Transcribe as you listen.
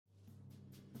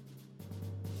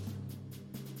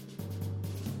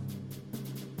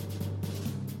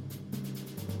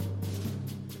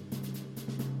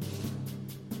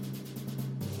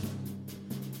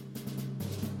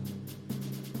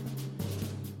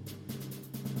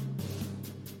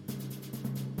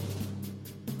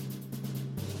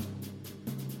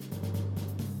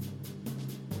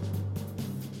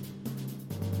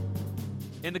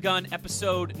In the Gun,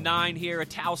 episode 9 here, a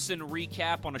Towson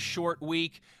recap on a short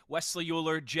week. Wesley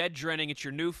Euler, Jed Drenning, it's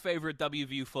your new favorite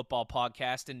WVU football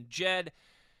podcast. And Jed,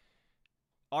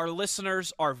 our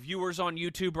listeners, our viewers on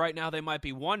YouTube right now, they might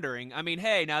be wondering, I mean,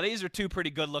 hey, now these are two pretty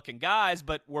good-looking guys,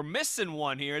 but we're missing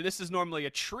one here. This is normally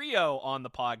a trio on the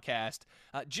podcast.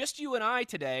 Just you and I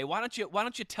today. Why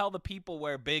don't you tell the people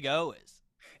where Big O is?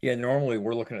 Yeah, normally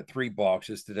we're looking at 3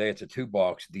 boxes. Today it's a 2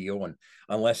 box deal, and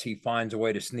unless he finds a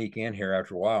way to sneak in here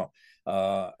after a while,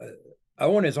 uh,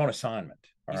 Owen is on assignment.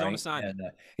 All He's on right, assignment.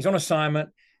 and he's on assignment,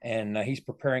 and he's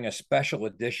preparing a special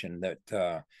edition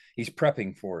that he's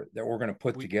prepping for it that we're going to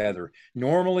put together.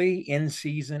 Normally in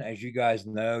season, as you guys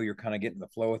know, you're kind of getting the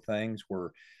flow of things.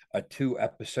 We're a 2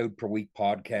 episode per week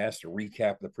podcast, a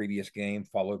recap of the previous game,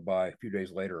 followed by a few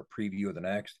days later a preview of the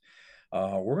next.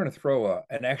 We're going to throw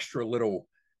an extra little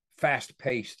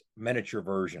fast-paced miniature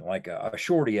version, like a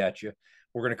shorty at you.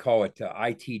 We're going to call it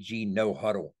ITG No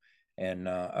Huddle, and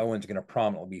Owen's going to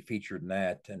prominently be featured in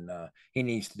that, and he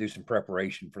needs to do some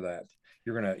preparation for that.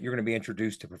 You're gonna be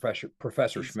introduced to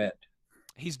Professor Schmidt.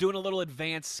 He's doing a little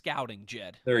advanced scouting,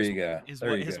 Jed. There you go. Is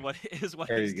there what you is go. what is what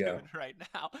There he's you go. doing right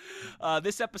now.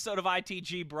 This episode of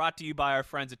ITG brought to you by our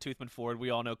friends at Toothman Ford.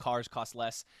 We all know cars cost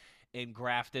less in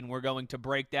Grafton. We're going to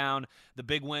break down the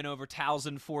big win over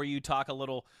Towson for you, talk a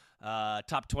little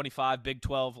top 25, Big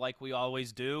 12 like we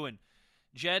always do. And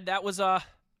Jed, that was I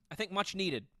think much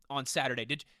needed on Saturday.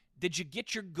 Did you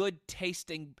get your good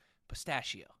tasting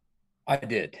pistachio? I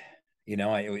did.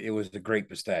 It was a great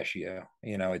pistachio.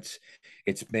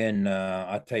 It's been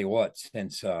I'll tell you what,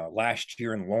 since last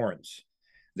year in Lawrence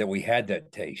that we had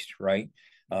that taste, right?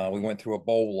 We went through a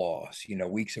bowl loss,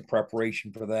 weeks of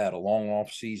preparation for that, a long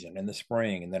off season in the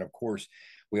spring, and then of course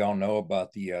we all know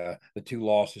about the 2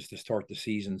 losses to start the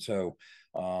season. So,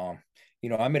 I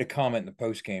made a comment in the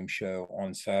post game show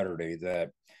on Saturday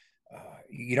that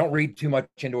you don't read too much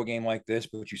into a game like this,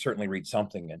 but you certainly read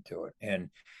something into it. And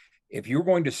if you're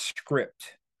going to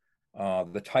script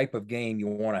the type of game you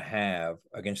want to have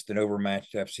against an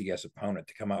overmatched FCS opponent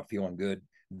to come out feeling good,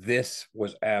 this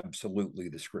was absolutely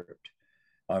the script.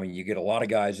 I mean, you get a lot of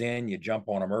guys in, you jump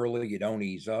on them early, you don't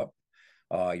ease up,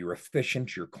 you're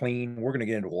efficient, you're clean. We're going to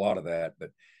get into a lot of that,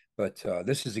 but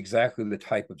this is exactly the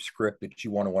type of script that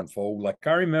you want to unfold. Like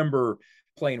I remember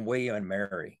playing William and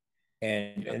Mary,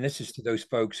 and this is to those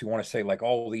folks who want to say like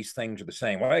all these things are the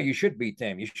same. Well, you should beat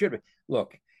them. You should be.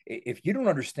 Look, if you don't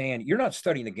understand, you're not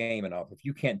studying the game enough. If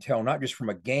you can't tell, not just from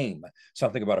a game,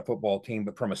 something about a football team,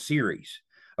 but from a series.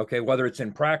 Okay, whether it's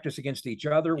in practice against each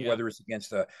other, whether it's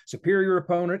against a superior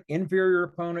opponent, inferior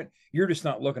opponent, you're just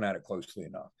not looking at it closely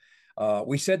enough.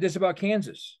 We said this about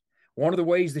Kansas. One of the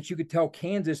ways that you could tell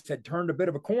Kansas had turned a bit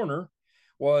of a corner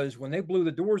was when they blew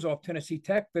the doors off Tennessee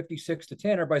Tech 56-10.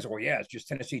 Everybody's like, well, yeah, it's just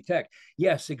Tennessee Tech.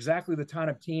 Yes, exactly the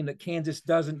kind of team that Kansas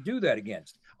doesn't do that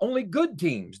against. Only good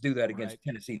teams do that against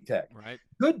Tennessee Tech. Right.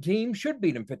 Good teams should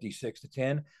beat them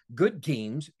 56-10. Good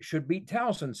teams should beat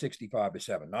Towson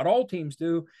 65-7. Not all teams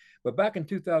do, but back in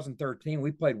 2013,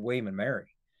 we played William and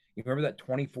Mary. You remember that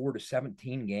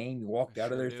 24-17 game? You walked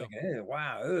out of there thinking, hey,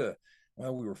 wow,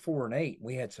 well, we were 4-8.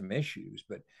 We had some issues,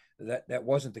 but that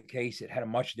wasn't the case. It had a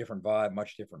much different vibe,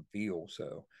 much different feel.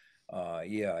 So,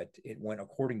 it went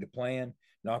according to plan.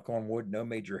 Knock on wood, no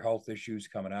major health issues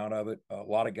coming out of it. A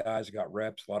lot of guys got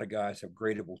reps. A lot of guys have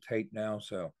gradable tape now.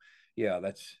 So, yeah,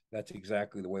 that's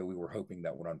exactly the way we were hoping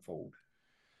that would unfold.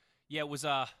 Yeah, it was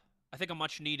I think a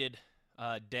much needed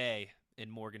day in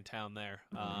Morgantown there.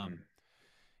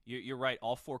 You're right.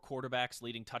 All 4 quarterbacks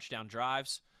leading touchdown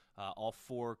drives. All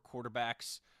 4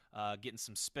 quarterbacks getting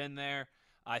some spin there.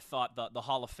 I thought the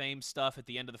Hall of Fame stuff at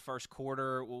the end of the first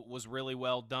quarter was really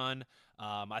well done.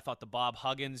 I thought the Bob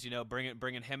Huggins,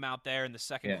 bringing him out there in the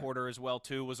second quarter as well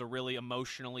too, was a really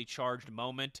emotionally charged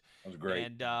moment. That was great.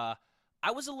 And I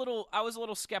was a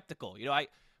little skeptical.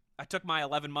 I took my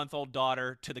 11-month-old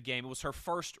daughter to the game. It was her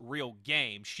first real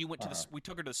game. She went to we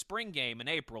took her to the spring game in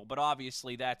April, but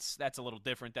obviously that's a little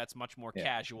different. That's much more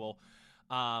casual.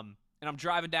 And I'm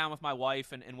driving down with my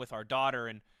wife and with our daughter,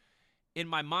 and in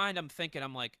my mind, I'm thinking,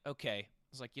 okay. I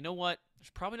was like, you know what? There's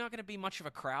probably not going to be much of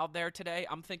a crowd there today.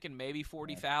 I'm thinking maybe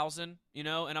 40,000, and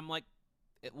I'm like,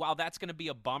 while that's going to be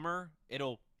a bummer,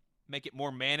 it'll make it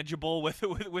more manageable with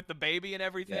the baby and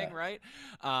everything, right?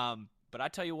 But I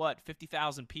tell you what,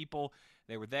 50,000 people,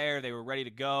 they were there, they were ready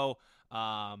to go,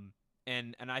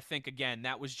 and I think again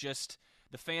that was just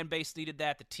the fan base needed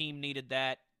that, the team needed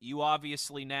that. You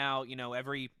obviously now,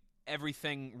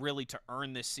 everything really to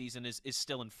earn this season is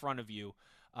still in front of you.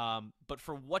 But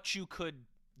for what you could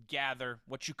gather,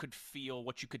 what you could feel,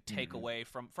 what you could take away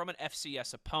from an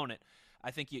FCS opponent,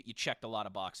 I think you checked a lot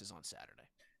of boxes on Saturday.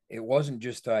 it wasn't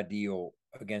just ideal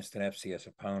against an FCS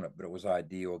opponent, but it was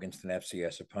ideal against an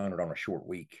FCS opponent on a short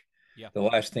week. Yeah. The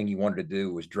last thing you wanted to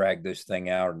do was drag this thing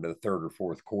out into the third or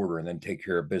fourth quarter and then take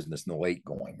care of business in the late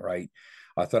going, right?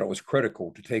 I thought it was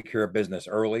critical to take care of business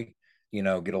early, get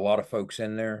a lot of folks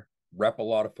in there, rep a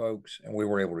lot of folks, and we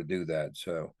were able to do that.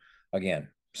 So, again,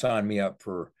 sign me up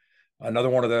for another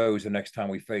one of those the next time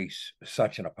we face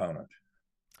such an opponent.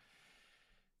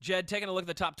 Jed, taking a look at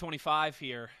the top 25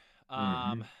 here.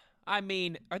 Mm-hmm. I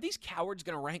mean, are these cowards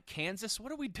going to rank Kansas?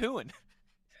 What are we doing?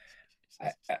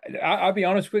 I'll be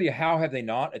honest with you. How have they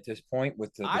not at this point?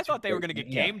 With I thought they were going to get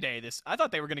game day this. I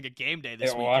thought they were going to get game day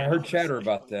this well, weekend. I heard chatter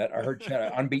about that. I heard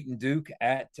chatter. Unbeaten Duke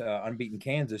at unbeaten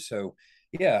Kansas. So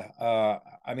yeah,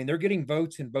 I mean they're getting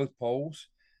votes in both polls.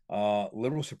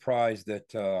 Little surprised that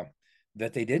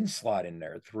they didn't slide in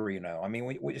there 3-0. I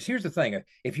mean, here's the thing: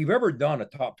 if you've ever done a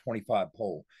top 25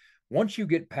 poll, once you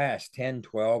get past 10,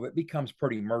 12, it becomes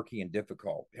pretty murky and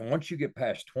difficult. And once you get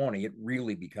past 20, it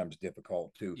really becomes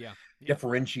difficult to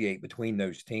differentiate between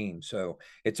those teams. So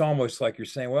it's almost like you're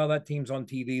saying, well, that team's on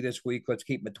TV this week. Let's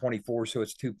keep them at 24. So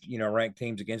it's two, ranked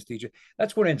teams against each other.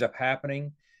 That's what ends up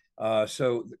happening.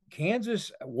 So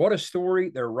Kansas, what a story.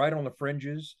 They're right on the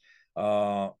fringes.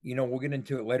 We'll get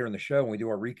into it later in the show when we do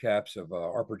our recaps of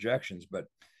our projections, but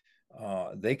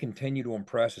they continue to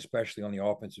impress, especially on the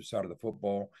offensive side of the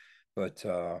football. But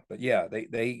yeah,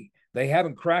 they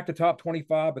haven't cracked the top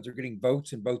 25, but they're getting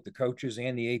votes in both the coaches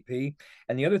and the AP.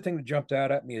 And the other thing that jumped out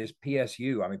at me is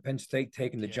PSU. I mean, Penn State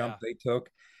taking the jump they took.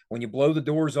 When you blow the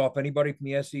doors off anybody from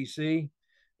the SEC,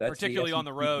 that's particularly on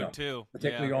the road too.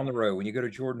 Particularly on the road when you go to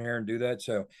Jordan Hare and do that.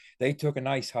 So they took a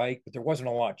nice hike, but there wasn't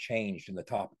a lot changed in the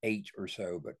top 8 or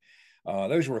so. But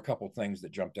those were a couple of things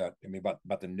that jumped out to me about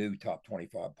the new top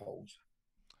 25 polls.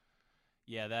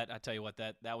 Yeah, I tell you what,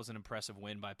 that was an impressive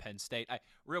win by Penn State.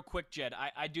 Real quick, Jed,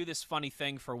 I do this funny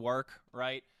thing for work,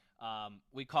 right?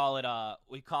 We call it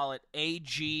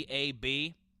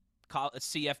AGAB,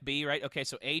 CFB, right? Okay,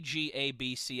 so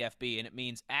AGAB CFB, and it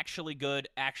means actually good,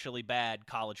 actually bad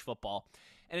college football.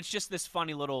 And it's just this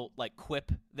funny little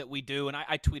quip that we do, and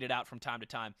I tweet it out from time to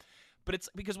time. But it's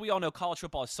because we all know college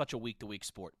football is such a week-to-week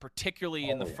sport, particularly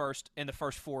in the first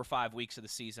 4 or 5 weeks of the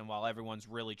season, while everyone's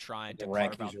really trying to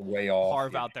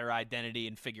carve out their identity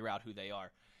and figure out who they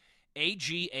are.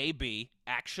 AGAB,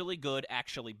 actually good,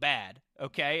 actually bad,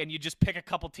 okay? And you just pick a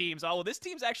couple teams. Oh, well, this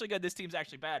team's actually good, this team's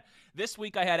actually bad. This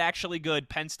week I had actually good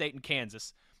Penn State and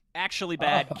Kansas. Actually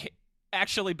bad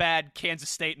Actually bad Kansas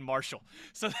State and Marshall.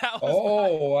 So that was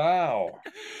wow.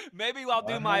 Maybe I'll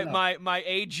do my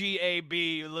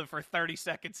AGAB for 30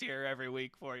 seconds here every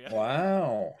week for you.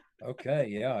 Wow. Okay.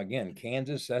 Yeah. Again,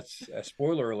 Kansas, that's a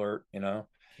spoiler alert,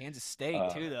 Kansas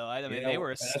State too, though. I mean, they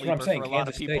were a sleeper that's what I'm saying. For a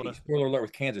Kansas lot of people. Spoiler alert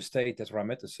with Kansas State. That's what I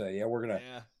meant to say. Yeah, we're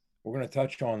gonna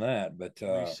touch on that, but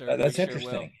that's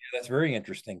interesting. Yeah, that's very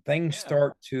interesting. Things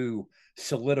start to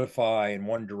solidify in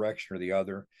one direction or the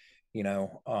other.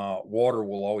 Water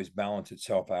will always balance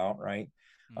itself out, right?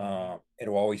 Mm-hmm.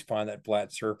 It'll always find that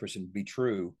flat surface and be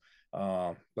true.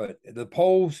 But the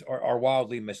polls are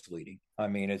wildly misleading. I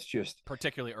mean, it's just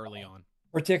particularly early on.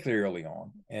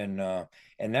 And now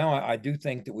I do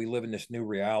think that we live in this new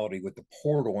reality with the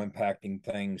portal impacting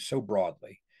things so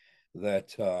broadly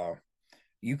that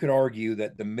you could argue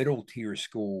that the middle tier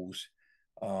schools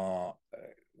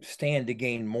stand to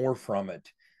gain more from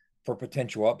it for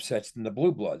potential upsets than the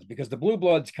blue bloods, because the blue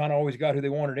bloods kind of always got who they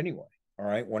wanted anyway. All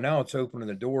right. Well, now it's opening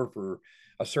the door for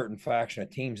a certain faction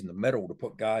of teams in the middle to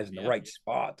put guys in the right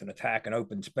spot and attack an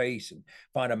open space and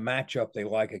find a matchup they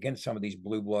like against some of these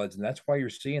blue bloods. And that's why you're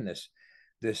seeing this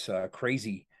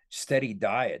crazy steady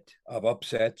diet of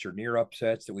upsets or near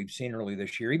upsets that we've seen early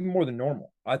this year, even more than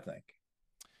normal, I think.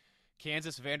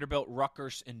 Kansas, Vanderbilt,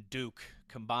 Rutgers, and Duke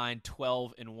combined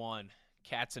 12-1.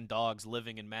 Cats and dogs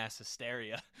living in mass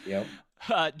hysteria. Yep.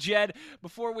 Jed,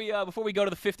 before we go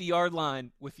to the 50-yard line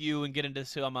with you and get into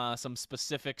some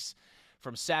specifics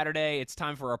from Saturday, it's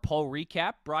time for our poll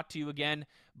recap, brought to you again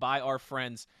by our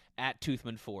friends at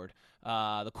Toothman Ford.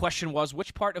 The question was,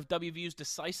 which part of WVU's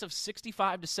decisive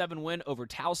 65-7 win over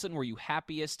Towson were you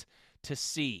happiest to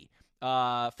see?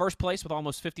 First place with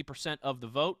almost 50% of the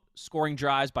vote, scoring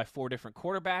drives by 4 different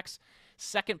quarterbacks.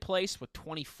 Second place with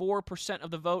 24% of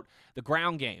the vote, the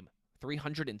ground game,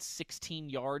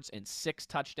 316 yards and 6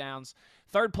 touchdowns.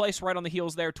 Third place right on the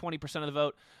heels there, 20% of the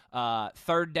vote.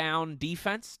 Third down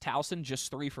defense, Towson just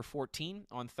 3 for 14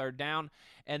 on third down.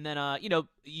 And then,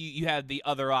 you had the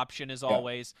other option as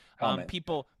always. A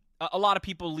lot of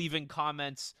people leaving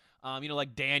comments,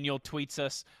 like Daniel tweets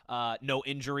us, no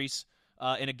injuries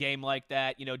in a game like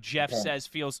that. Jeff says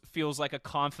feels like a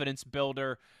confidence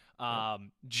builder.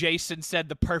 Jason said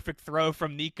the perfect throw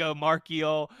from Nico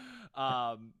Marchiol.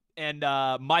 And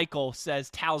Michael says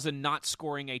Towson not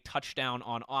scoring a touchdown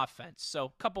on offense.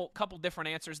 So couple different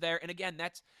answers there. And again,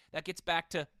 that gets back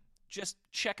to just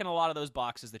checking a lot of those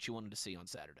boxes that you wanted to see on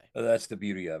Saturday. That's the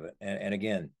beauty of it. And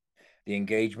again, the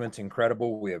engagement's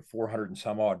incredible. We have 400 and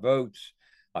some odd votes.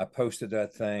 I posted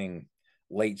that thing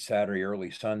late Saturday,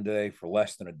 early Sunday for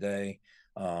less than a day.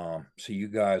 So you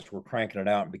guys were cranking it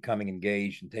out and becoming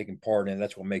engaged and taking part in it.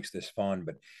 That's what makes this fun.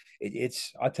 But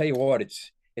I'll tell you what,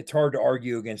 it's hard to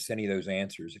argue against any of those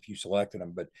answers if you selected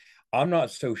them. But I'm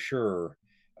not so sure.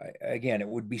 Again, it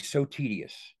would be so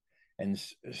tedious and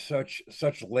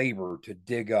such labor to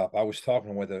dig up. I was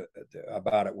talking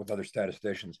about it with other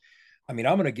statisticians. I mean,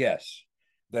 I'm going to guess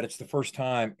that it's the first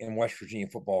time in West Virginia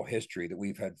football history that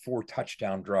we've had 4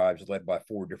 touchdown drives led by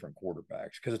 4 different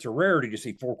quarterbacks, because it's a rarity to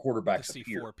see 4 quarterbacks to see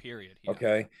appear. 4 period. Yeah.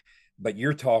 Okay. But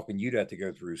you're talking, you'd have to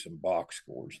go through some box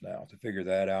scores now to figure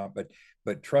that out.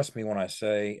 But trust me when I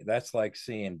say that's like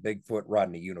seeing Bigfoot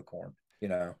riding a unicorn, you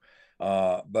know.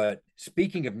 But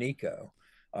speaking of Nico,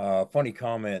 funny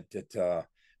comment that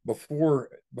before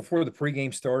the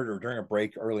pregame started or during a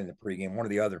break early in the pregame, one or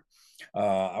the other,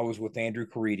 I was with Andrew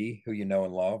Caridi, who you know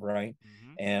and love, right?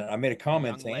 Mm-hmm. And I made a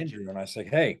comment to Andrew, and I said,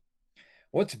 "Hey,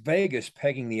 what's Vegas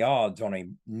pegging the odds on a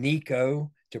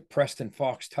Nico to Preston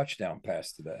Fox touchdown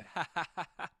pass today?"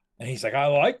 And he's like, "I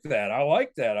like that. I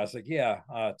like that." I was like, "Yeah,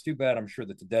 too bad. I'm sure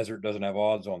that the desert doesn't have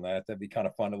odds on that. That'd be kind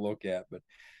of fun to look at." But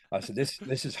I said,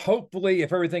 this is hopefully,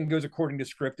 if everything goes according to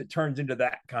script, it turns into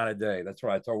that kind of day. That's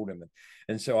what I told him.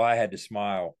 And so I had to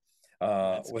smile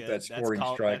with that scoring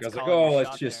strike. I was like, "Oh,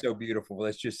 that's just so beautiful.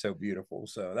 That's just so beautiful."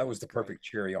 So that was the perfect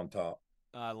cherry on top.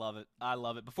 I love it. I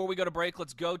love it. Before we go to break,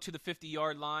 let's go to the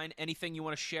 50-yard line. Anything you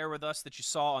want to share with us that you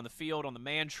saw on the field, on the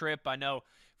man trip? I know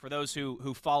for those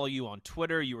who follow you on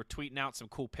Twitter, you were tweeting out some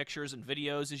cool pictures and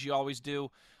videos, as you always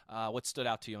do. What stood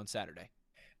out to you on Saturday?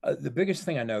 The biggest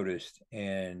thing I noticed,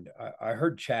 and I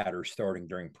heard chatter starting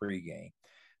during pregame,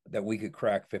 that we could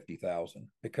crack 50,000,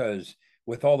 because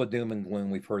with all the doom and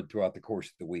gloom we've heard throughout the course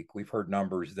of the week, we've heard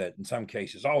numbers that in some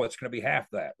cases, oh, it's going to be half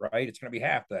that, right? It's going to be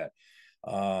half that.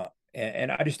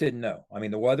 And I just didn't know. I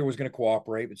mean, the weather was going to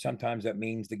cooperate, but sometimes that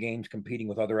means the game's competing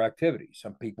with other activities.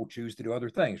 Some people choose to do other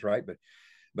things, right?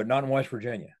 But not in West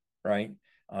Virginia, right?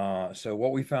 So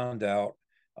what we found out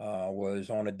was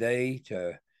on a day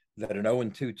that an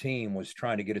 0-2 team was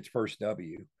trying to get its first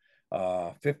W,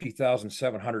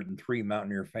 50,703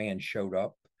 Mountaineer fans showed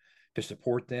up to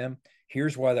support them.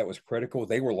 Here's why that was critical.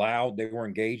 They were loud, they were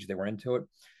engaged, they were into it.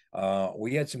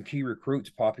 We had some key recruits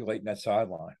populating that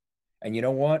sideline. And you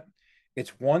know what?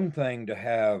 It's one thing to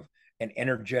have an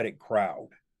energetic crowd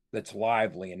that's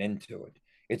lively and into it.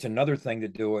 It's another thing to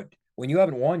do it when you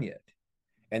haven't won yet.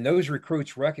 And those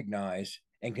recruits recognize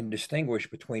and can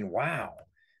distinguish between, wow,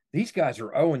 these guys are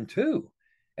 0-2.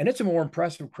 And it's a more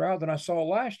impressive crowd than I saw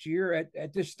last year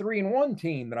at this 3-1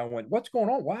 team that I went, what's going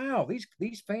on? Wow,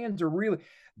 these fans are really,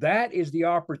 that is the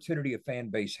opportunity a fan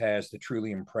base has to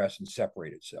truly impress and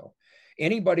separate itself.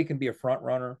 Anybody can be a front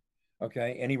runner.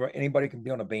 Okay. Anybody can be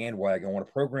on a bandwagon when a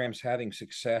program's having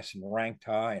success and ranked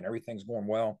high and everything's going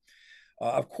well.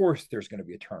 Of course, there's going to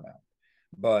be a turnout,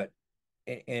 but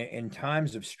in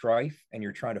times of strife and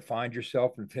you're trying to find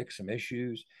yourself and fix some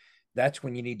issues, that's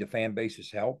when you need the fan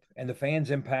base's help. And the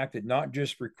fans impacted not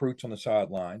just recruits on the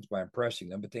sidelines by impressing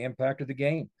them, but they impacted the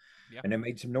game. Yeah. And they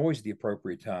made some noise at the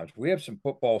appropriate times. We have some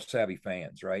football savvy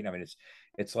fans, right? I mean,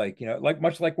 it's like, you know, like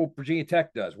much like what Virginia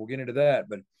Tech does. We'll get into that,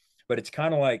 but it's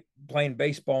kind of like playing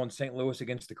baseball in St. Louis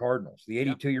against the Cardinals. The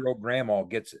 82-year-old grandma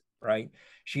gets it, right?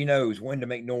 She knows when to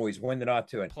make noise, when to not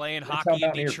to. And playing hockey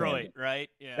in Detroit, right?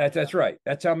 Yeah, that's right.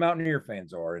 That's how Mountaineer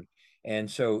fans are.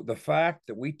 And so the fact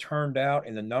that we turned out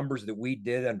in the numbers that we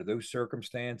did under those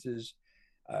circumstances,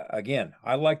 again,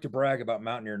 I like to brag about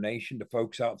Mountaineer Nation to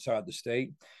folks outside the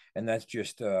state. And that's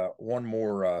just one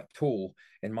more tool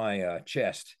in my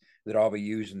chest that I'll be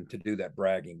using to do that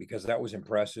bragging, because that was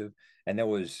impressive. And that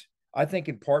was, I think,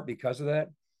 in part because of that,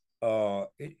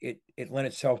 it lent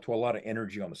itself to a lot of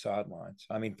energy on the sidelines.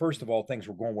 I mean, first of all, things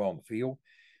were going well on the field,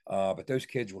 but those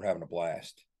kids were having a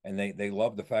blast, and they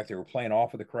loved the fact they were playing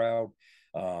off of the crowd.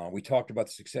 We talked about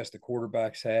the success the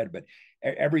quarterbacks had, but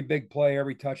every big play,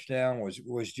 every touchdown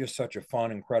was just such a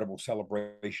fun, incredible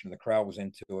celebration. The crowd was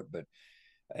into it, but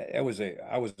I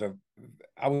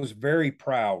was very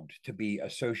proud to be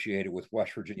associated with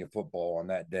West Virginia football on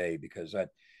that day, because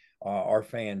our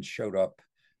fans showed up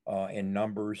in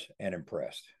numbers and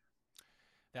impressed.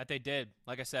 That they did.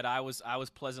 Like I said, I was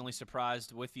pleasantly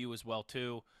surprised with you as well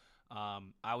too.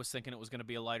 I was thinking it was going to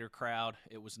be a lighter crowd.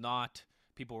 It was not.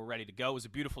 people were ready to go. It was a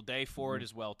beautiful day for it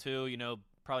as well, too. You know,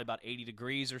 probably about 80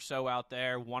 degrees or so out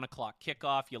there. 1 o'clock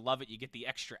kickoff. You love it. You get the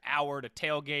extra hour to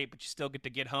tailgate, but you still get to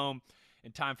get home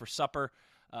in time for supper.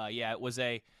 Yeah, it was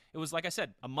like I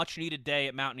said, a much needed day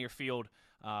at Mountaineer Field.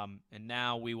 And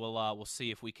now we'll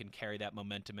see if we can carry that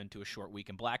momentum into a short week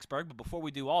in Blacksburg. But before we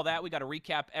do all that, we got to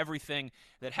recap everything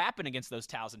that happened against those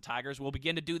Towson Tigers. We'll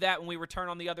begin to do that when we return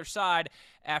on the other side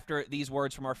after these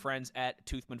words from our friends at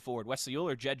Toothman Ford. Wesley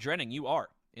Euler, Jed Drenning, you are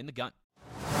in the gun.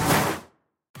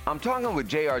 I'm talking with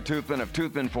J.R. Toothman of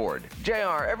Toothman Ford.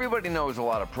 J.R., everybody knows a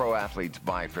lot of pro athletes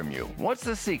buy from you. What's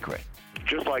the secret?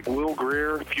 Just like Will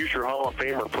Greer, future Hall of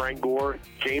Famer Frank Gore,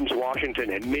 James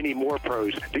Washington, and many more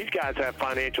pros, these guys have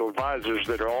financial advisors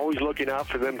that are always looking out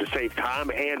for them to save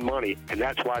time and money, and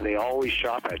that's why they always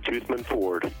shop at Toothman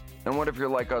Ford. And what if you're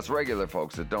like us regular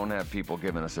folks that don't have people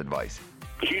giving us advice?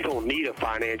 You don't need a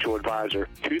financial advisor.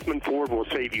 Toothman Ford will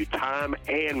save you time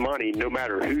and money no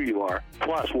matter who you are.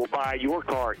 Plus, we'll buy your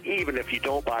car even if you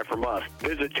don't buy from us.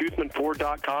 Visit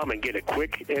ToothmanFord.com and get a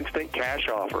quick, instant cash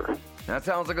offer. That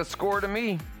sounds like a score to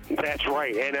me. That's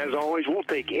right. And as always, we'll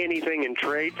take anything in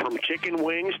trade from chicken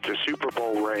wings to Super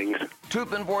Bowl rings.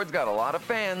 Toothman Ford's got a lot of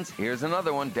fans. Here's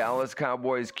another one, Dallas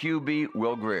Cowboys QB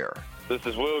Will Greer. This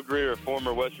is Will Greer,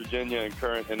 former West Virginia and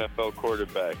current NFL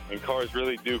quarterback. And cars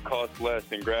really do cost less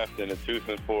in Grafton at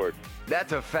Toothman Ford.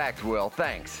 That's a fact, Will.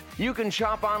 Thanks. You can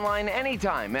shop online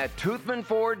anytime at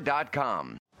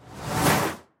ToothmanFord.com.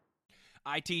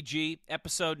 ITG,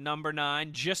 episode number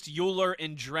 9. Just Euler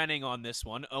and Drenning on this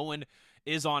one. Owen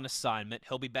is on assignment.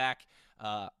 He'll be back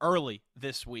early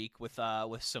this week with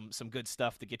some good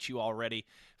stuff to get you all ready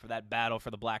for that battle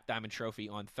for the Black Diamond Trophy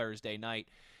on Thursday night.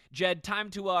 Jed, time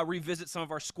to revisit some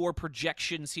of our score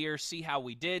projections here, see how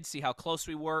we did, see how close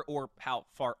we were, or how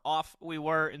far off we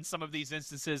were in some of these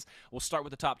instances. We'll start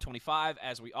with the top 25,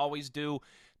 as we always do.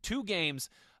 2 games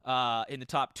in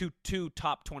the two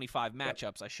top 25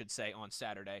 matchups, I should say, on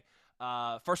Saturday.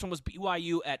 First one was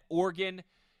BYU at Oregon.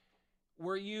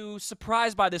 Were you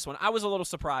surprised by this one? I was a little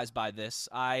surprised by this.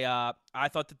 I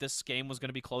thought that this game was going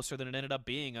to be closer than it ended up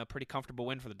being. A pretty comfortable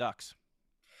win for the Ducks.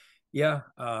 Yeah,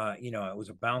 it was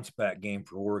a bounce-back game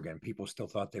for Oregon. People still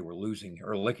thought they were losing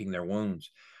or licking their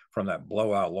wounds from that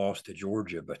blowout loss to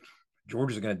Georgia, but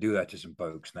Georgia's going to do that to some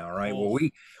folks now, right? Well,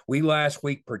 we last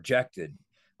week projected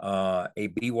a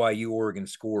BYU-Oregon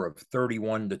score of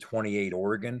 31-28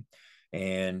 Oregon,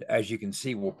 and as you can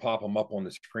see, we'll pop them up on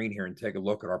the screen here and take a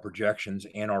look at our projections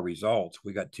and our results.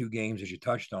 We got 2 games, as you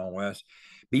touched on, Wes.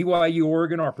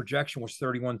 BYU-Oregon, our projection was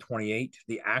 31-28.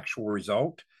 The actual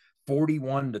result,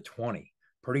 41-20.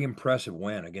 Pretty impressive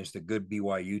win against a good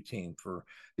BYU team for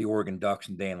the Oregon Ducks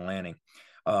and Dan Lanning.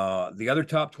 The other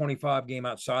top 25 game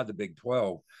outside the Big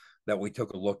 12 that we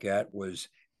took a look at was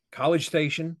College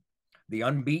Station, the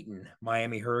unbeaten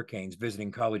Miami Hurricanes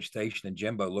visiting College Station, and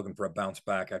Jimbo looking for a bounce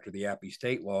back after the Appy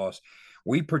State loss.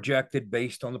 We projected,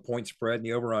 based on the point spread and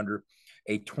the over-under,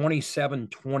 a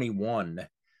 27-21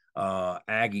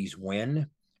 Aggies win.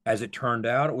 As it turned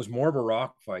out, it was more of a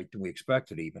rock fight than we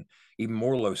expected, even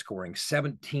more low scoring,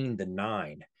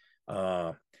 17-9.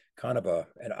 Kind of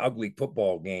an ugly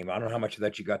football game. I don't know how much of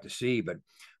that you got to see, but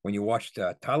when you watched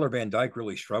Tyler Van Dyke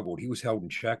really struggled. He was held in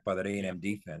check by that A&M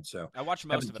defense. So I watched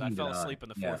most of it. I fell asleep in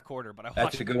the fourth quarter, but I watched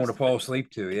that's a good one to fall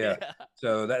asleep to. Yeah.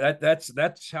 So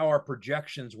that's how our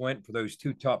projections went for those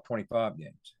 2 top 25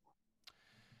 games.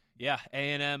 Yeah,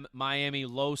 A&M, Miami,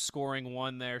 low-scoring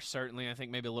one there, certainly. I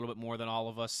think maybe a little bit more than all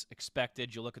of us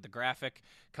expected. You look at the graphic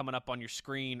coming up on your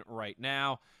screen right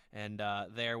now, and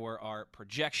there were our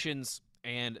projections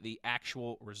and the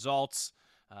actual results.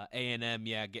 A&M,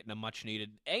 getting a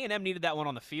much-needed. A&M needed that one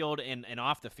on the field and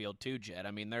off the field too, Jed.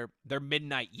 I mean, their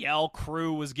midnight yell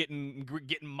crew was getting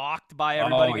mocked by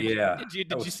everybody. Oh, yeah.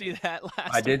 Did you see that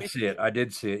last week? I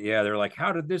did see it. Yeah, they're like,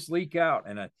 how did this leak out?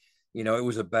 And it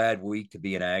was a bad week to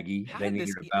be an Aggie. They needed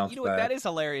to bounce back. That is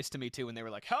hilarious to me, too, when they were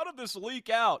like, how did this leak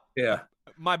out? Yeah.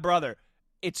 My brother,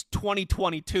 it's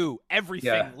 2022.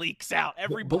 Everything leaks out.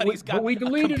 Everybody's got a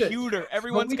computer.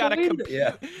 Everyone's got a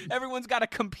computer. Everyone's got a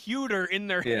computer in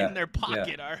their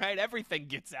pocket, all right? Everything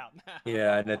gets out now.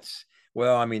 Yeah, and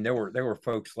there were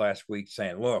folks last week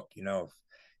saying, look,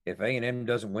 if A&M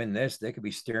doesn't win this, they could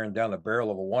be staring down the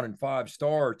barrel of a 1-5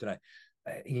 start tonight.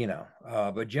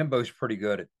 But Jimbo's pretty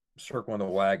good at circling the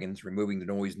wagons, removing the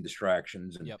noise and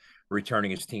distractions, and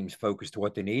returning his team's focus to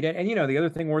what they need. And the other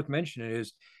thing worth mentioning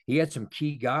is he had some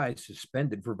key guys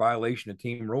suspended for violation of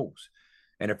team rules.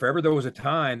 And if ever there was a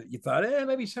time that you thought,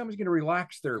 maybe someone's going to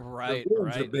relax their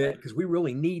rules a bit because we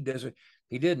really need this,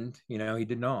 he didn't. He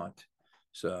did not.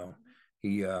 So,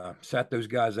 he sat those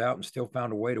guys out and still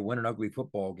found a way to win an ugly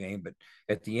football game. But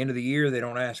at the end of the year, they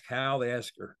don't ask how, they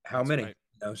ask how That's many.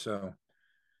 right. So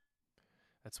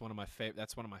That's one of my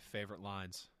favorite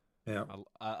lines. yeah,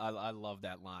 I love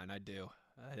that line. I do.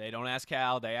 They don't ask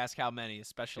how, they ask how many,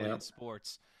 especially in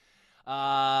sports.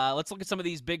 Let's look at some of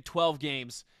these Big 12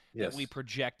 games that we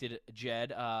projected,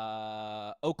 Jed.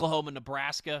 Oklahoma,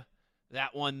 Nebraska,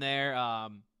 that one there. I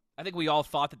think we all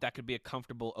thought that could be a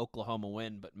comfortable Oklahoma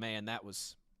win, but man, that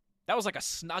was like a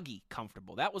Snuggie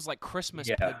comfortable. That was like Christmas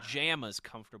pajamas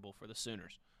comfortable for the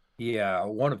Sooners. Yeah,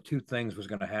 one of two things was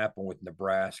going to happen with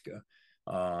Nebraska.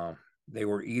 They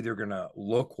were either going to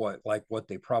look like what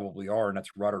they probably are, and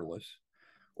that's rudderless,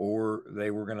 or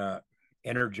they were going to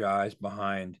energize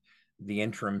behind the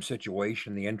interim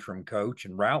situation, the interim coach,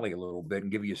 and rally a little bit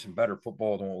and give you some better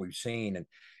football than what we've seen.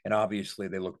 And obviously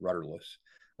they look rudderless.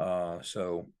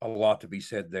 So a lot to be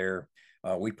said there.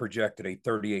 We projected a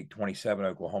 38-27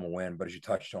 Oklahoma win, but as you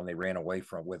touched on, they ran away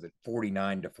with it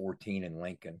 49-14 in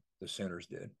Lincoln. The Sooners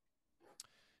did.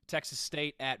 Texas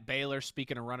State at Baylor.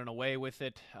 Speaking of running away with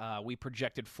it, we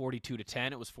projected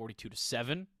 42-10. It was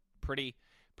 42-7. Pretty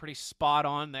spot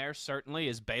on there, certainly,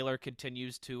 as Baylor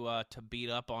continues to beat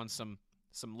up on some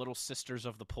little sisters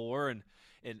of the poor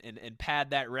and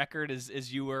pad that record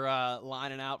as you were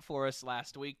lining out for us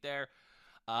last week there.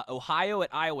 Ohio at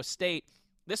Iowa State.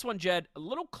 This one, Jed, a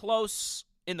little close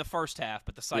in the first half,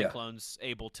 but the Cyclones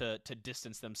able to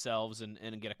distance themselves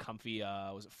and get a comfy,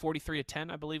 was it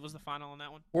 43-10, I believe was the final on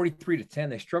that one? 43-10.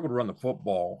 They struggled to run the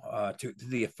football to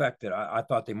the effect that I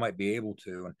thought they might be able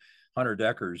to. And Hunter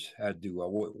Deckers had to,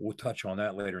 we'll touch on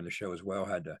that later in the show as well,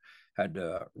 had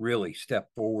to really step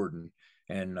forward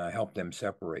and help them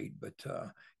separate. But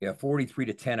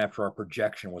 43-10 after our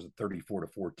projection was a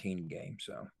 34-14 game.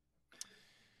 So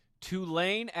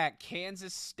Tulane at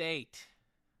Kansas State.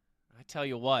 I tell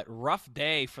you what, rough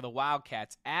day for the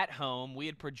Wildcats at home. We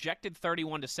had projected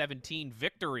 31-17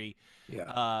 victory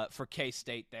for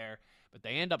K-State there, but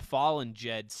they end up falling,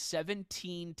 Jed,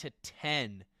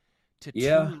 17-10 to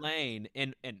Tulane.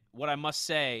 And what I must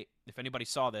say, if anybody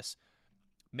saw this,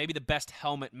 maybe the best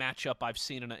helmet matchup I've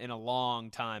seen in a long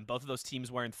time. Both of those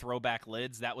teams wearing throwback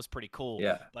lids. That was pretty cool.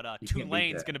 Yeah, but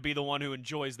Tulane's going to be the one who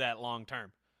enjoys that long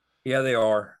term. Yeah, they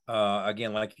are.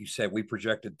 Again, like you said, we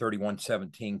projected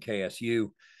 31-17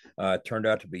 KSU. Turned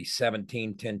out to be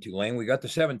 17-10 Tulane. We got the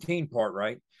 17 part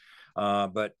right.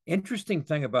 But interesting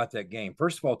thing about that game,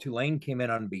 first of all, Tulane came in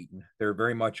unbeaten. They're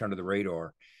very much under the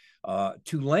radar.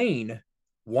 Tulane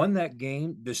won that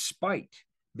game despite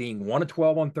being 1 of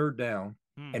 12 on third down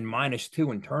and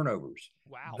 -2 in turnovers.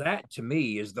 Wow. That, to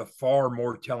me, is the far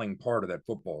more telling part of that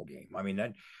football game. I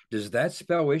mean, does that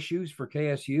spell issues for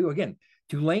KSU? Again,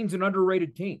 Tulane's an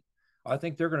underrated team. I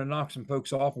think they're going to knock some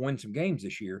folks off and win some games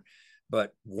this year.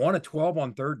 But 1 of 12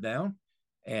 on third down,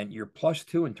 and you're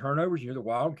 +2 in turnovers, and you're the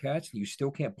Wildcats, and you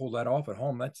still can't pull that off at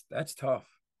home. That's tough.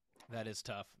 That is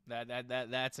tough.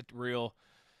 That's a real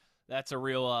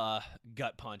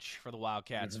gut punch for the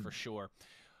Wildcats for sure.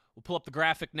 We'll pull up the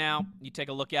graphic now. You take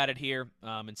a look at it here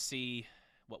and see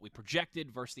what we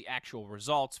projected versus the actual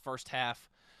results. First half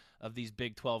of these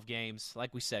Big 12 games.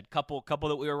 Like we said, couple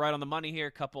that we were right on the money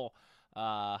here, couple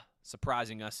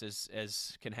surprising us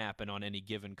as can happen on any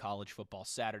given college football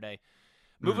Saturday.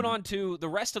 Moving on to the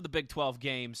rest of the Big 12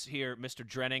 games here, Mr.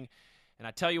 Drenning. And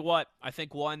I tell you what, I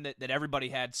think one that everybody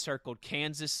had circled,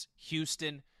 Kansas,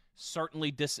 Houston, certainly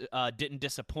didn't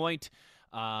disappoint.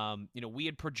 We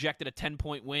had projected a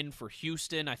 10-point win for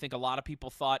Houston. I think a lot of people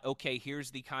thought, okay,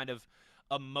 here's the kind of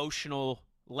emotional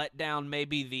letdown,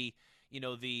 maybe the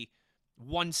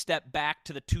one step back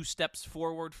to the 2 steps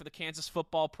forward for the Kansas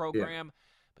football program. Yeah.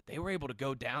 But they were able to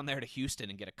go down there to Houston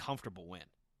and get a comfortable win.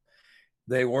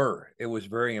 They were. It was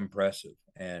very impressive.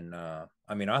 And, I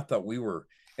thought we were,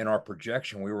 in our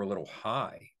projection, we were a little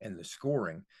high in the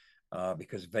scoring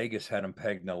because Vegas had them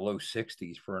pegged in the low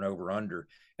 60s for an over-under.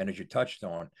 And as you touched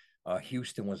on,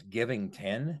 Houston was giving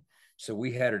 10. So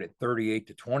we had it at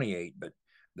 38-28, but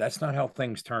that's not how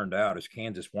things turned out, as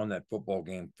Kansas won that football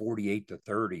game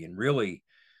 48-30. And really,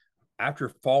 after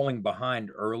falling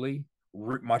behind early,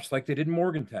 much like they did in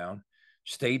Morgantown,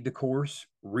 stayed the course,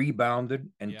 rebounded,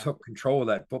 and took control of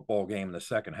that football game in the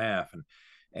second half.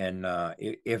 And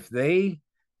if they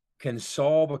can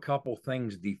solve a couple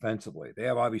things defensively, they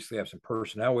obviously have some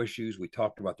personnel issues. We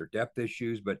talked about their depth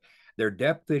issues, but their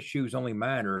depth issues only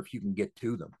matter if you can get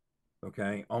to them.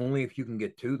 Okay, only if you can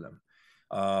get to them.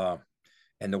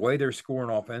 And the way they're scoring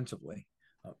offensively,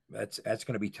 that's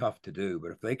going to be tough to do.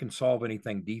 But if they can solve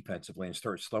anything defensively and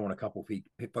start slowing a couple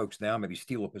folks down, maybe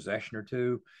steal a possession or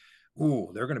two,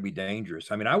 they're going to be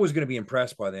dangerous. I was going to be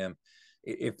impressed by them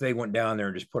if they went down there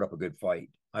and just put up a good fight.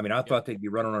 I mean, I thought they'd be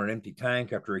running on an empty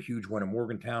tank after a huge win in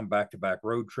Morgantown, back-to-back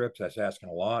road trips. That's asking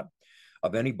a lot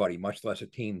of anybody, much less a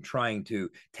team trying to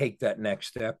take that next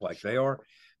step like they are.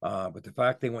 But the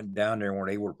fact they went down there and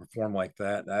weren't able to perform like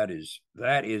that, that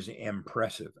is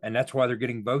impressive. And that's why they're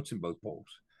getting votes in both polls.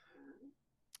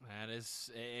 That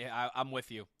is, I'm with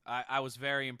you. I was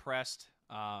very impressed.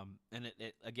 And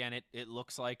it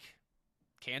looks like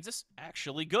Kansas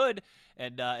actually good,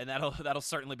 and that'll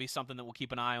certainly be something that we'll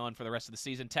keep an eye on for the rest of the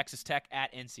season. Texas Tech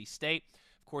at NC State.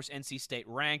 Of course, NC State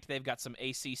ranked. They've got some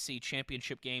ACC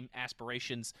championship game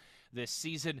aspirations this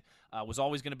season. Was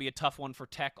always going to be a tough one for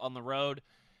Tech on the road.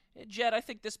 Jed, I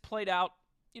think this played out,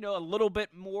 a little bit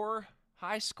more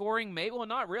high scoring. Maybe, well,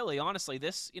 not really. Honestly,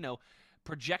 this,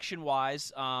 projection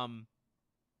wise, a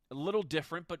little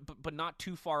different, but not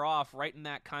too far off. Right in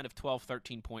that kind of 12,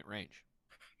 13 point range.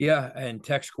 Yeah, and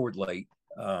Tech scored late,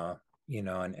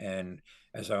 and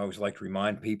as I always like to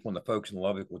remind people, and the folks in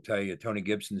Lubbock will tell you, Tony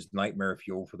Gibson's nightmare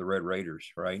fuel for the Red Raiders,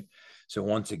 right? So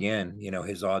once again,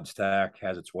 his odd stack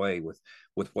has its way with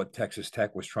what Texas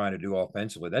Tech was trying to do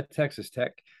offensively. That Texas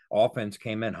Tech offense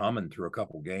came in humming through a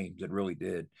couple games. It really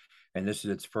did. And this is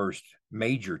its first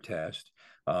major test.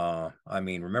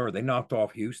 Remember, they knocked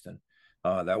off Houston.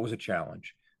 That was a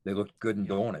challenge. They looked good in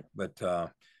doing it, but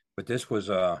this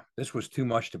was too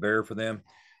much to bear for them.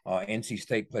 NC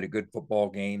State played a good football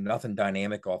game, nothing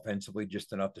dynamic offensively,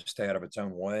 just enough to stay out of its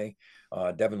own way.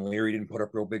 Devin Leary didn't put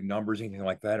up real big numbers, anything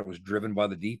like that. It was driven by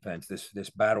the defense, this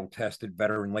battle-tested,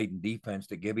 veteran-laden defense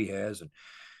that Gibby has. And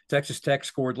Texas Tech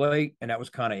scored late, and that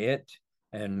was kind of it.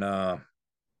 And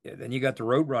then you got the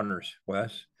Roadrunners,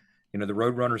 Wes. The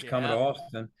Roadrunners coming to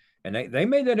Austin, and they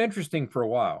made that interesting for a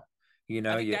while.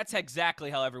 I think that's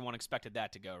exactly how everyone expected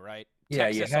that to go, right?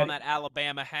 Yeah, Texas on that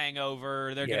Alabama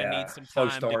hangover. They're going to need some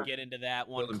time to get into that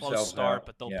one. Close start,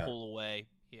 but they'll pull away.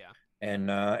 Yeah.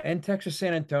 And Texas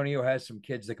San Antonio has some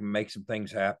kids that can make some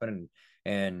things happen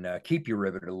and keep you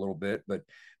riveted a little bit.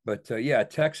 But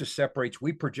Texas separates.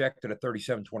 We projected a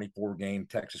 37-24 game.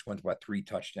 Texas wins by 3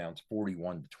 touchdowns,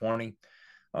 41-20.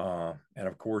 And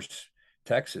of course,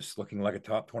 Texas looking like a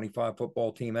top 25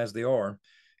 football team as they are.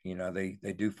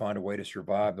 They do find a way to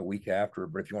survive the week after.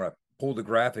 But if you want to pull the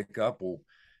graphic up, we'll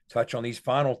touch on these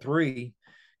final 3.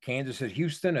 Kansas at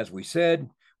Houston, as we said,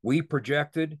 we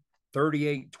projected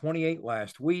 38-28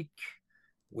 last week.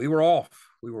 We were off.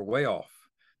 We were way off.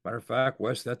 Matter of fact,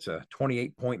 Wes, that's a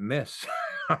 28-point miss.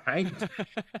 Right?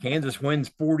 Kansas wins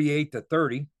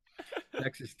 48-30.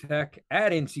 Texas Tech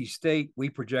at NC State, we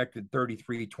projected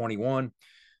 33-21.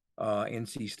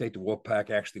 NC State, the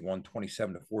Wolfpack actually won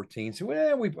 27-14. So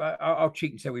I'll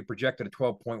cheat and say we projected a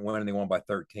 12-point win and they won by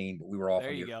 13, but we were off on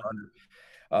the under.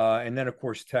 And then of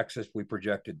course Texas, we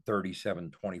projected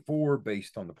 37-24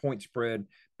 based on the point spread,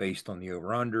 based on the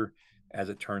over under. As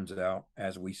it turns out,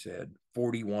 as we said,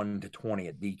 41-20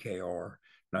 at DKR.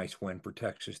 Nice win for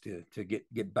Texas to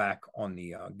get back on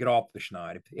the get off the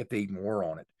schneid if they even were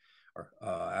on it, or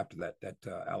after that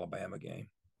Alabama game.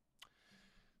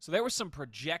 So there were some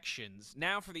projections.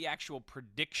 Now for the actual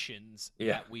predictions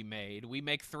that we made. We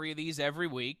make 3 of these every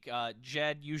week.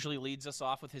 Jed usually leads us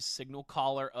off with his signal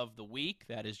caller of the week.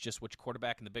 That is just which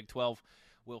quarterback in the Big 12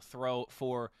 will throw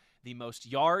for the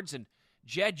most yards. And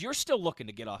Jed, you're still looking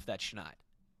to get off that schneid.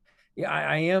 Yeah,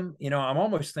 I am. I'm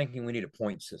almost thinking we need a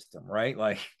point system, right?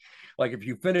 Like if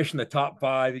you finish in the top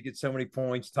 5, you get so many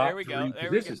points. Top 3.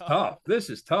 This is tough. This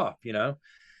is tough,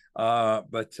 I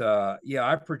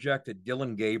projected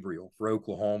Dylan Gabriel for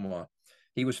Oklahoma.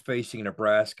 He was facing a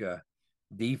Nebraska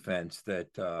defense that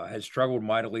has struggled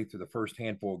mightily through the first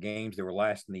handful of games. They were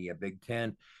last in the Big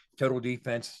Ten. Total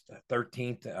defense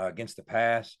 13th against the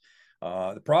pass.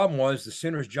 The problem was the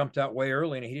Sooners jumped out way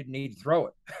early and he didn't need to throw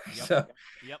it.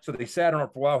 So they sat on it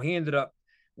for a while. He ended up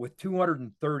with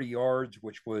 230 yards,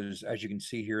 which was, as you can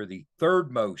see here, the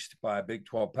 3rd most by a Big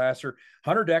 12 passer.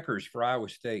 Hunter Deckers for Iowa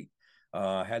State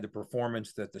had the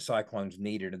performance that the Cyclones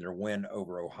needed in their win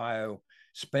over Ohio.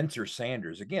 Spencer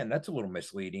Sanders, again, that's a little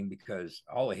misleading because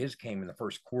all of his came in the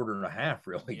first quarter and a half,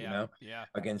 really,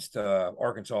 against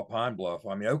Arkansas Pine Bluff.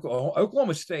 I mean,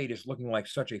 Oklahoma State is looking like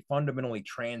such a fundamentally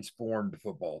transformed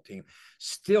football team,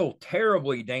 still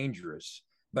terribly dangerous,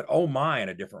 but oh my, in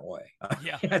a different way.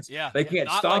 They can't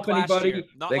stop anybody.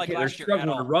 They're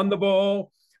struggling to run the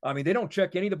ball. I mean, they don't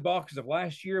check any of the boxes of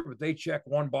last year, but they check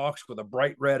one box with a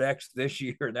bright red X this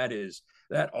year. And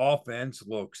that offense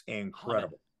looks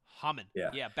incredible. Humming.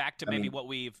 Back to maybe what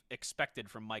we've expected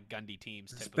from Mike Gundy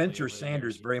teams. Spencer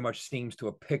Sanders very much seems to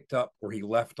have picked up where he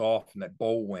left off in that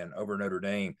bowl win over Notre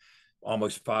Dame,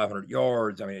 almost 500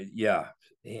 yards. I mean,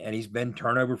 and he's been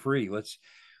turnover free.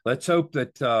 let's hope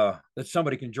that that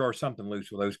somebody can jar something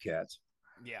loose with those cats.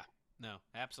 Yeah, no,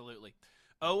 absolutely.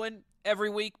 Owen every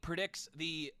week predicts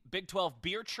the Big 12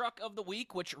 beer truck of the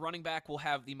week, which running back will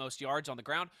have the most yards on the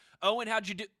ground. Owen, how'd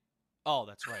you do? Oh,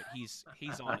 that's right. He's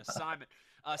on assignment.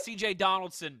 C.J.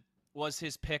 Donaldson was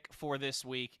his pick for this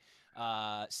week.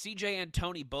 C.J. and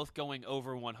Tony both going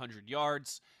over 100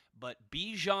 yards, but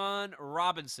Bijan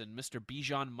Robinson, Mr.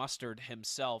 Bijan Mustard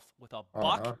himself, with a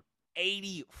buck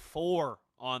 84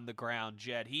 on the ground.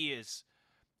 Jed, he is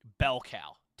bell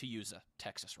cow, to use a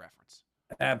Texas reference.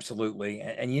 Absolutely.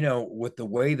 And, you know, with the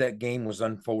way that game was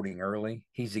unfolding early,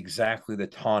 he's exactly the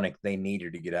tonic they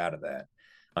needed to get out of that.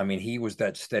 I mean, he was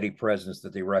that steady presence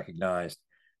that they recognized.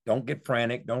 Don't get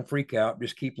frantic. Don't freak out.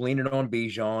 Just keep leaning on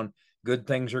Bijan. Good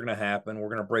things are going to happen. We're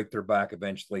going to break their back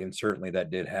eventually. And certainly that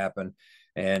did happen.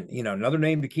 And, you know, another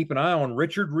name to keep an eye on,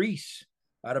 Richard Reese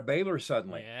out of Baylor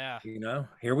suddenly. Yeah. You know,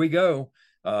 here we go.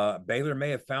 Baylor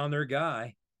may have found their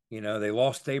guy. You know, they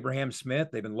lost Abraham Smith.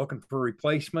 They've been looking for a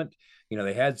replacement. You know,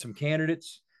 they had some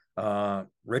candidates.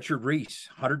 Richard Reese,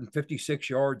 156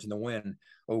 yards in the win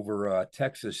over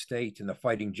Texas State in the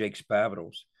Fighting Jake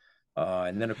Spavittals.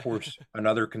 And then, of course,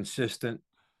 another consistent,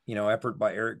 you know, effort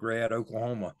by Eric Gray at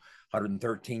Oklahoma,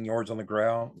 113 yards on the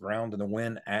ground in the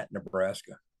win at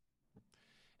Nebraska.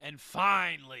 And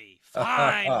finally,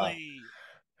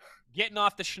 getting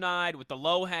off the schneid with the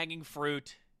low-hanging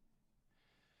fruit,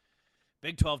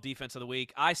 Big 12 Defense of the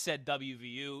Week. I said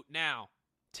WVU. Now,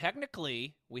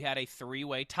 technically, we had a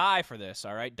three-way tie for this,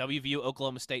 all right? WVU,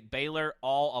 Oklahoma State, Baylor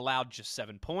all allowed just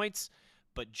 7 points.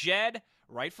 But Jed,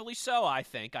 rightfully so, I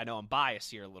think. I know I'm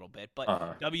biased here a little bit.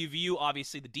 But WVU,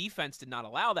 obviously, the defense did not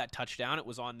allow that touchdown. It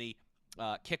was on the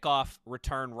kickoff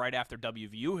return right after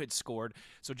WVU had scored.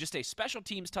 So just a special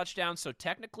teams touchdown. So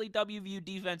technically, WVU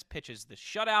defense pitches the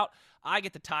shutout. I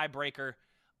get the tiebreaker.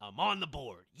 I'm on the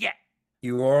board. Yeah.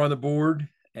 You are on the board,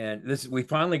 and we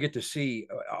finally get to see.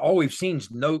 All we've seen is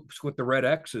notes with the red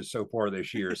X's so far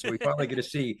this year. So we finally get to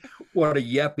see what a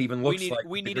yep even looks like.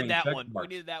 We needed that one. We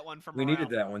needed that one from. We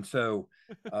needed that one. So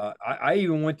I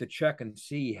even went to check and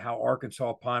see how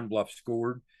Arkansas Pine Bluff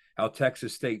scored, how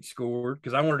Texas State scored,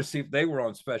 because I wanted to see if they were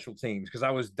on special teams, because I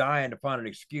was dying to find an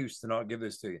excuse to not give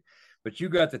this to you. But you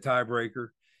got the tiebreaker.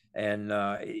 And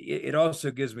it also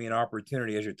gives me an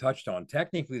opportunity, as you touched on.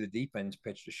 Technically, the defense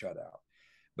pitched a shutout,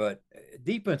 but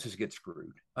defenses get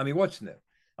screwed. I mean, what's new?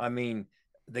 I mean,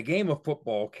 the game of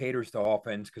football caters to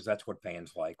offense because that's what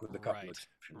fans like, with a couple of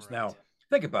exceptions. Right. Now,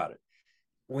 think about it.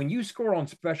 When you score on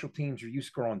special teams or you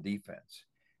score on defense,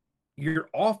 your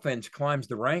offense climbs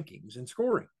the rankings in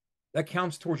scoring. That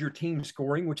counts towards your team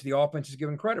scoring, which the offense is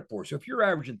given credit for. So if you're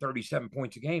averaging 37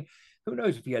 points a game, who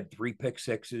knows if you had 3 pick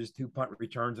sixes, 2 punt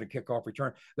returns, and a kickoff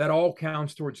return? That all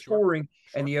counts towards scoring,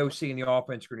 and the OC and the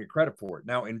offense are going to get credit for it.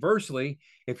 Now, inversely,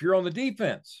 if you're on the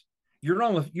defense, you're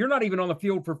not even on the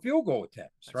field for field goal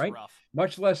attempts, that's right? Rough.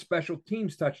 Much less special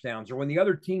teams touchdowns, or when the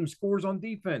other team scores on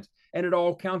defense, and it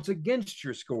all counts against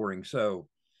your scoring. So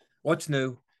what's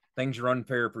new? Things are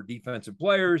unfair for defensive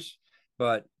players,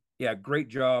 but yeah, great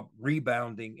job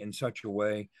rebounding in such a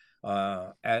way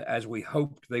as we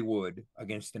hoped they would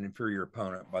against an inferior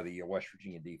opponent by the West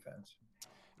Virginia defense.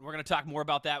 We're going to talk more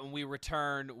about that when we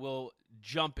return. We'll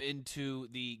jump into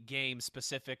the game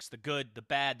specifics, the good, the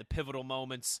bad, the pivotal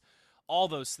moments, all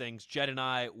those things. Jed and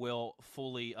I will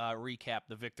fully recap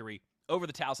the victory over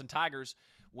the Towson Tigers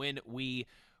when we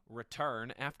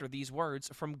return after these words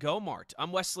from GoMart.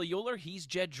 I'm Wesley Euler, he's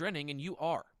Jed Drenning, and you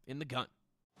are in the gun.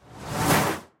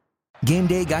 Game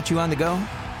day got you on the go?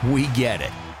 We get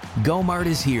it. GoMart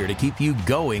is here to keep you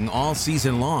going all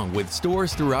season long with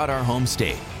stores throughout our home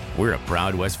state. We're a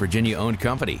proud West Virginia-owned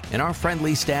company, and our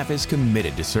friendly staff is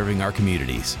committed to serving our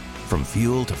communities. From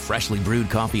fuel to freshly brewed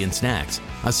coffee and snacks,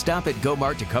 a stop at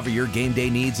GoMart to cover your game day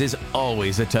needs is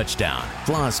always a touchdown.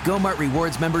 Plus, GoMart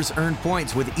Rewards members earn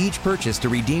points with each purchase to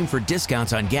redeem for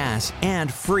discounts on gas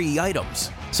and free items.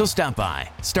 So stop by,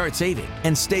 start saving,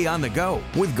 and stay on the go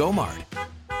with GoMart.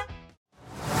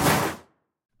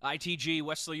 ITG,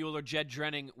 Wesley Euler, Jed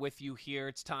Drenning with you here.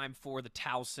 It's time for the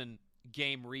Towson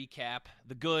game recap.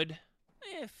 The good,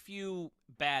 a few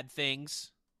bad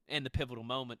things, and the pivotal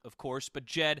moment, of course. But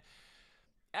Jed,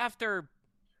 after,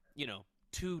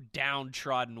 2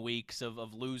 downtrodden weeks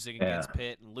of losing against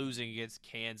Pitt and losing against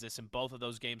Kansas, and both of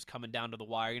those games coming down to the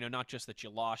wire, not just that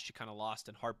you lost, you kind of lost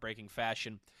in heartbreaking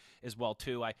fashion as well,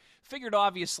 too. I figured,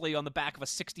 obviously, on the back of a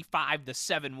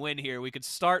 65-7 win here, we could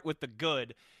start with the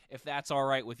good, if that's all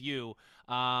right with you.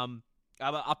 I'll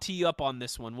tee you up on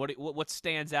this one. What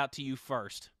stands out to you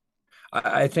first?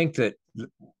 I think that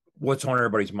what's on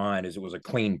everybody's mind is it was a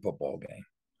clean football game.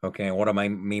 Okay. And what I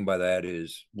mean by that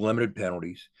is limited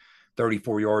penalties,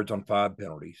 34 yards on 5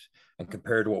 penalties. And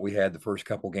compared to what we had the first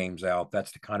couple games out,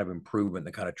 that's the kind of improvement,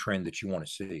 the kind of trend that you want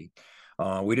to see.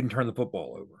 We didn't turn the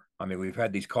football over. I mean, we've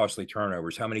had these costly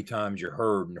turnovers. How many times you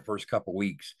heard in the first couple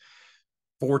weeks?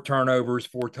 4 turnovers,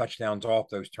 4 touchdowns off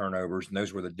those turnovers, and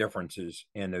those were the differences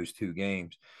in those 2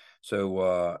 games.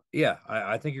 So, yeah,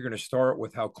 I think you're going to start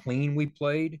with how clean we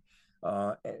played.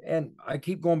 And I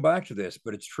keep going back to this,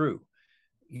 but it's true.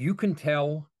 You can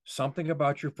tell something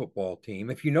about your football team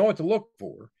if you know what to look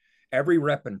for every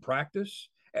rep in practice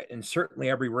and certainly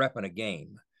every rep in a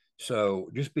game. So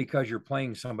just because you're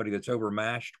playing somebody that's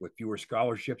overmatched with fewer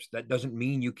scholarships, that doesn't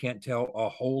mean you can't tell a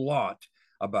whole lot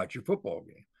about your football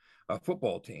game, a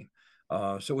football team.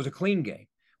 So it was a clean game.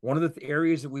 One of the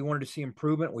areas that we wanted to see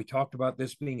improvement, we talked about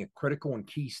this being a critical and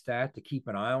key stat to keep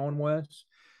an eye on,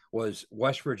 was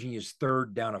West Virginia's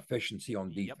third down efficiency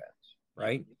on defense,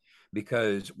 right?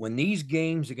 Because when these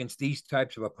games against these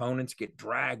types of opponents get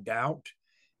dragged out,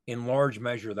 in large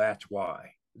measure, that's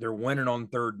why. They're winning on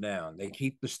third down. They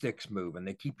keep the sticks moving.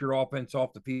 They keep your offense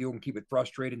off the field and keep it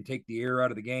frustrated and take the air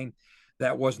out of the game.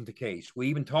 That wasn't the case. We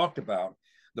even talked about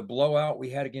the blowout we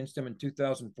had against them in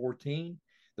 2014,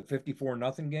 the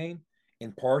 54-0 game.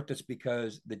 In part, that's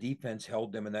because the defense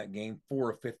held them in that game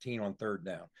 4 of 15 on third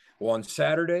down. Well, on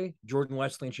Saturday, Jordan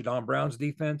Leslie and Shadon Brown's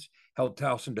defense held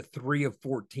Towson to 3 of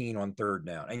 14 on third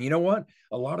down. And you know what?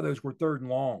 A lot of those were third and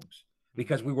longs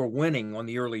because we were winning on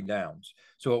the early downs.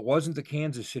 So it wasn't the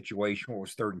Kansas situation where it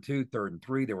was 3rd and 2, 3rd and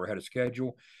 3. They were ahead of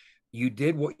schedule. You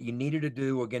did what you needed to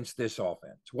do against this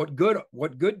offense. What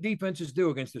good defenses do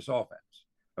against this offense,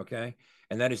 okay?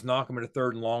 And that is knock them at a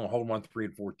 3rd and long and hold them on 3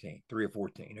 of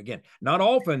 14. Again, not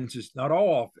all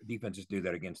defenses do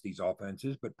that against these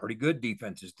offenses, but pretty good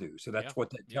defenses do. So that's what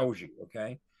that tells you,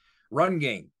 okay? Run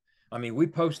game. I mean, we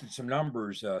posted some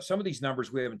numbers. Some of these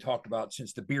numbers we haven't talked about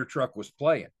since the beer truck was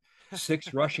playing.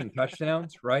 6 rushing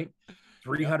touchdowns, right?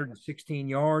 316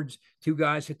 yards. 2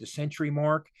 guys hit the century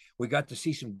mark. We got to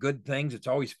see some good things. It's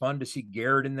always fun to see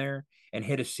Garrett in there and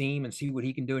hit a seam and see what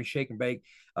he can do and shake and bake.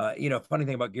 Funny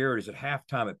thing about Garrett is at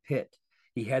halftime at Pitt,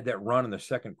 he had that run in the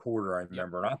second quarter, I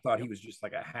remember. And I thought he was just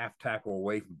like a half tackle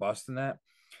away from busting that.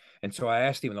 And so I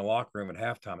asked him in the locker room at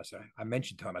halftime, I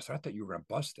mentioned to him, I thought you were going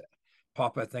to bust that.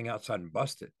 Pop that thing outside and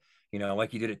bust it,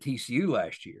 like you did at TCU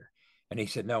last year. And he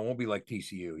said, no, it won't be like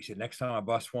TCU. He said, next time I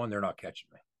bust one, they're not catching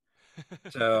me.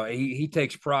 So he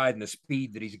takes pride in the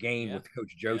speed that he's gained with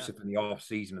Coach Joseph in the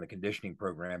offseason and the conditioning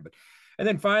program. And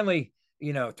then finally,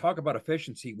 talk about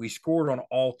efficiency. We scored on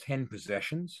all 10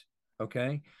 possessions,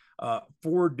 okay?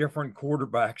 4 different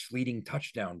quarterbacks leading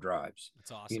touchdown drives.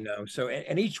 That's awesome. So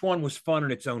and each one was fun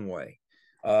in its own way.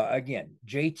 Again,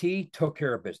 JT took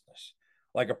care of business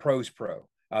like a pro's pro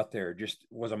out there, just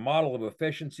was a model of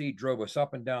efficiency, drove us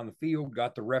up and down the field,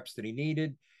 got the reps that he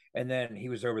needed, and then he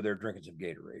was over there drinking some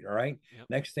Gatorade, all right? Yep.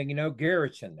 Next thing you know,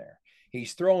 Garrett's in there.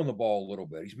 He's throwing the ball a little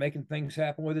bit. He's making things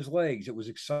happen with his legs. It was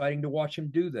exciting to watch him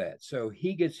do that. So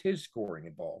he gets his scoring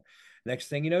involved. Next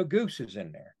thing you know, Goose is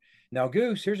in there. Now,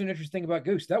 Goose, here's an interesting thing about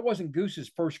Goose. That wasn't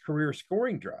Goose's first career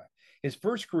scoring drive. His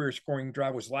first career scoring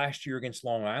drive was last year against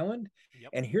Long Island.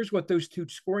 Yep. And here's what those 2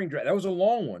 scoring drives, that was a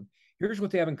long one. Here's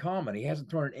what they have in common. He hasn't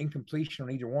thrown an incompletion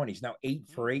on either one. He's now 8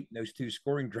 for 8 in those 2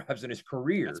 scoring drives in his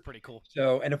career. That's pretty cool.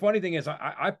 So, and the funny thing is,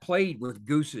 I played with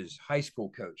Goose's high school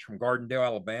coach from Gardendale,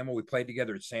 Alabama. We played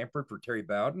together at Sanford for Terry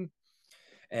Bowden.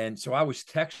 And so I was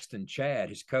texting Chad,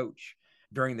 his coach,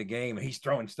 during the game, and he's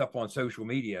throwing stuff on social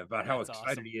media about how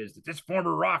excited he is that this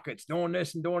former Rocket's doing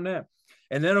this and doing that.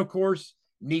 And then, of course,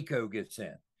 Nico gets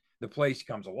in. The place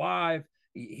comes alive.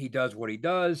 He does what he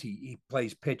does. He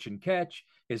plays pitch and catch.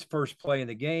 His first play in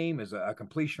the game is a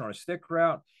completion on a stick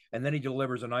route, and then he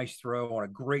delivers a nice throw on a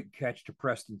great catch to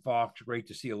Preston Fox. Great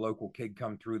to see a local kid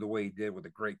come through the way he did with a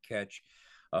great catch.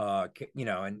 And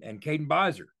Caden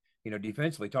Beiser,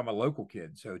 defensively, talking about local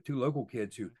kids. So 2 local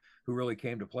kids who really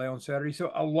came to play on Saturday.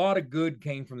 So a lot of good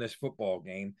came from this football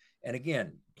game. And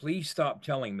again, please stop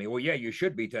telling me, well, yeah, you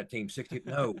should beat that team 60.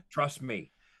 No, trust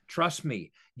me. Trust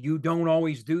me, you don't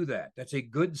always do that. That's a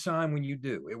good sign when you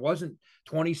do. It wasn't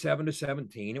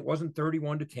 27-17. It wasn't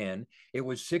 31-10. It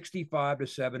was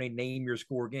 65-7, a name your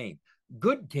score game.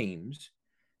 Good teams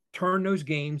turn those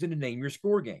games into name your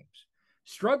score games.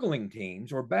 Struggling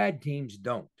teams or bad teams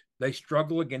don't. They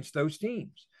struggle against those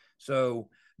teams. So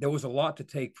there was a lot to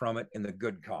take from it in the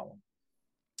good column.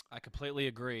 I completely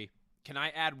agree. Can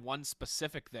I add one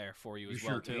specific there for you as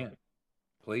well, too? Can.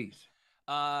 Please.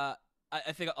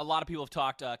 I think a lot of people have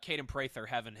talked Caden Prather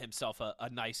having himself a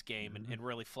nice game and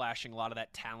really flashing a lot of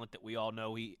that talent that we all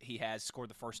know he has, scored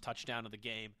the first touchdown of the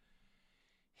game.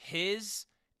 His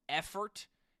effort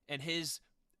and his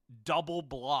double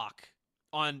block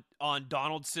on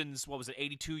Donaldson's, what was it,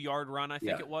 82-yard run, I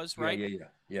think it was, right?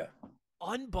 Yeah.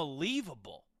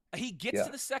 Unbelievable. He gets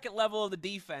to the second level of the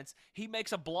defense. He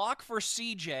makes a block for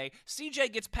CJ.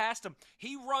 CJ gets past him.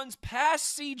 He runs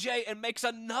past CJ and makes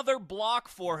another block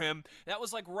for him. That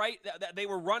was like they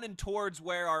were running towards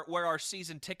where our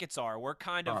season tickets are. We're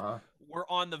kind of we're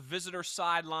on the visitor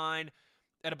sideline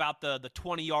at about the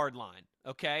 20-yard line,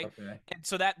 okay? And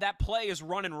so that play is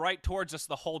running right towards us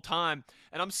the whole time.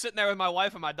 And I'm sitting there with my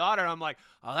wife and my daughter, and I'm like,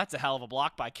 oh, that's a hell of a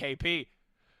block by KP.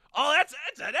 Oh,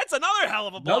 that's another hell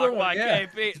of a block by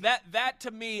KP. That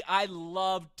to me, I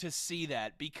love to see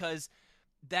that, because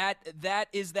that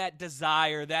is that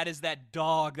desire, that is that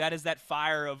dog, that is that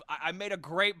fire of I made a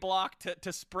great block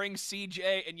to spring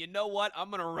CJ, and you know what? I'm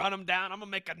gonna run him down. I'm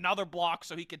gonna make another block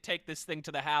so he can take this thing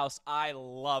to the house. I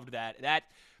loved that.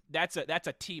 That's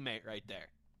a teammate right there.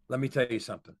 Let me tell you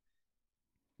something.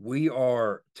 We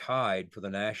are tied for the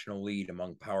national lead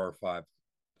among Power 5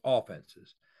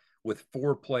 offenses with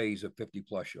 4 plays of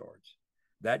 50-plus yards.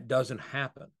 That doesn't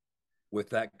happen with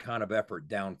that kind of effort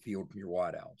downfield from your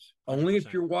wideouts. 100%. Only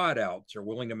if your wideouts are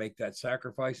willing to make that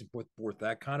sacrifice and put forth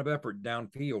that kind of effort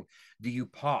downfield do you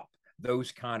pop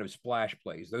those kind of splash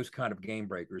plays, those kind of game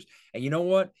breakers. And you know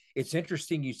what? It's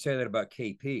interesting you say that about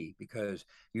KP, because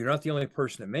you're not the only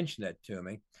person that mentioned that to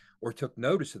me or took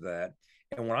notice of that.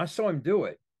 And when I saw him do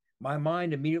it, my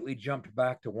mind immediately jumped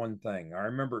back to one thing. I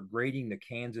remember grading the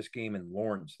Kansas game in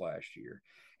Lawrence last year.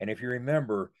 And if you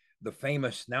remember the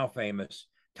now famous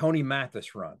Tony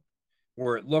Mathis run,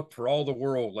 where it looked for all the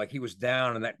world like he was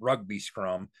down in that rugby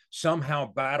scrum,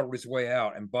 somehow battled his way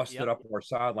out and busted up our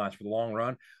sidelines for the long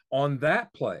run. On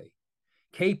that play,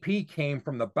 KP came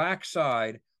from the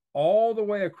backside all the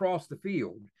way across the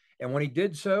field. And when he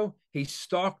did so, he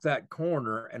stalked that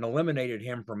corner and eliminated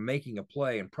him from making a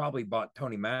play, and probably bought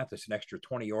Tony Mathis an extra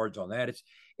 20 yards on that.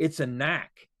 It's a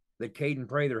knack that Caden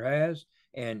Prather has.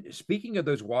 And speaking of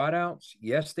those wideouts,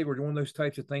 yes, they were doing those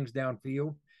types of things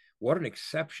downfield. What an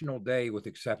exceptional day with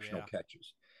exceptional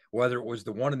catches. Whether it was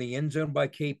the one in the end zone by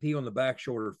KP on the back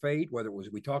shoulder fade, whether it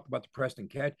was, we talked about the Preston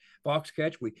Fox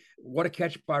catch, what a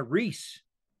catch by Reese.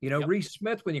 Reese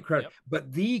Smith, when you credit,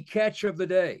 but the catch of the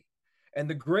day. And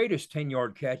the greatest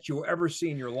 10-yard catch you'll ever see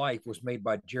in your life was made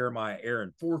by Jeremiah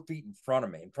Aaron, 4 feet in front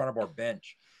of me, in front of our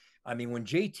bench. I mean, when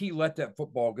JT let that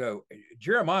football go,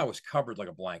 Jeremiah was covered like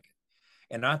a blanket.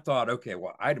 And I thought, okay,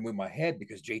 well, I had to move my head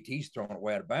because JT's throwing it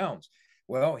way out of bounds.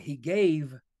 Well, he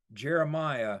gave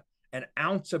Jeremiah an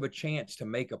ounce of a chance to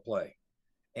make a play.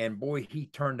 And boy, he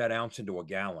turned that ounce into a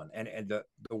gallon. And the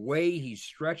way he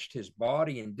stretched his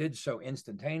body and did so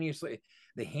instantaneously,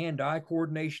 the hand-eye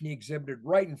coordination he exhibited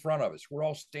right in front of us. We're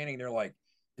all standing there like,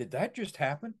 did that just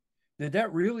happen? Did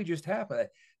that really just happen?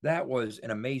 That was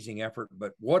an amazing effort,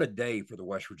 but what a day for the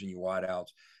West Virginia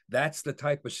wideouts. That's the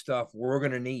type of stuff we're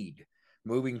going to need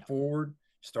moving forward,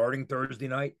 starting Thursday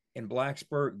night in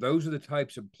Blacksburg. Those are the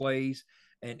types of plays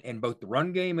and both the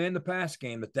run game and the pass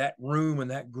game that room and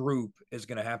that group is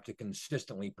going to have to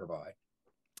consistently provide.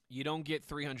 You don't get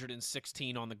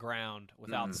 316 on the ground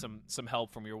without some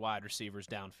help from your wide receivers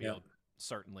downfield,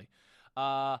 certainly.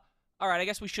 All right, I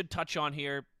guess we should touch on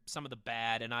here some of the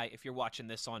bad. And if you're watching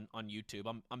this on YouTube,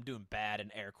 I'm doing bad in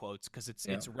air quotes because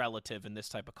it's relative in this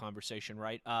type of conversation,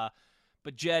 right?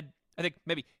 But Jed, I think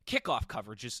maybe kickoff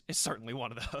coverage is certainly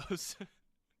one of those.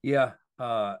 Yeah.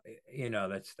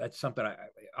 That's something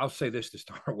I'll say this to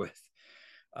start with.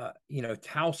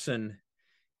 Towson,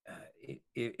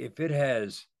 if it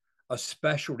has a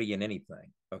specialty in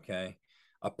anything, okay,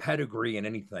 a pedigree in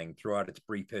anything throughout its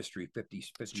brief history, 50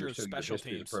 or so years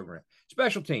history of the program.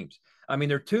 Special teams. I mean,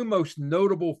 their 2 most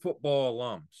notable football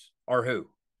alums are who?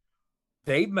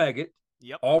 Dave Meggett,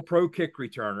 all-pro kick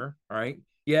returner, all right?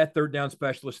 Yeah, third down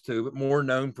specialist too, but more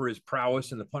known for his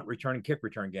prowess in the punt return and kick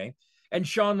return game. And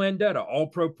Sean Landetta,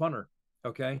 all-pro punter,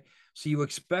 okay? So you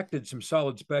expected some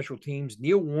solid special teams.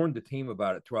 Neil warned the team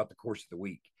about it throughout the course of the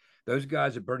week. Those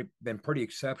guys have been pretty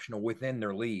exceptional within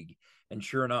their league. And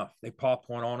sure enough, they popped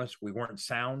one on us. We weren't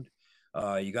sound.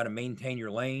 You got to maintain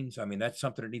your lanes. I mean, that's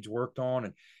something that needs worked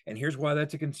on. And here's why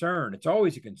that's a concern. It's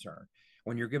always a concern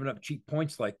when you're giving up cheap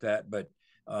points like that. But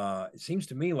it seems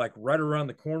to me like right around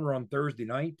the corner on Thursday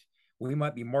night, we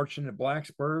might be marching to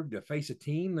Blacksburg to face a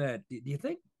team that, do you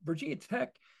think Virginia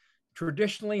Tech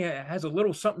traditionally has a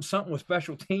little something with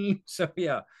special teams? So,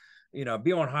 yeah.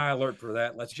 Be on high alert for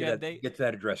that. Let's get to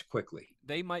that addressed quickly.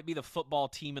 They might be the football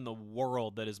team in the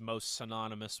world that is most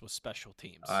synonymous with special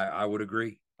teams. I would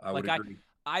agree. I would agree.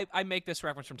 I make this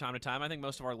reference from time to time. I think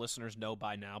most of our listeners know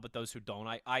by now, but those who don't,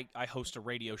 I host a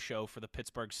radio show for the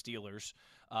Pittsburgh Steelers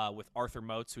with Arthur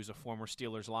Moats, who's a former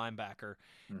Steelers linebacker.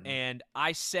 Mhm. And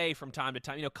I say from time to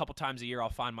time, a couple times a year, I'll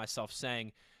find myself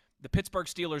saying the Pittsburgh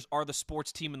Steelers are the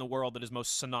sports team in the world that is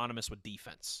most synonymous with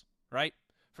defense, right?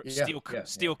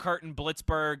 Steel Curtain,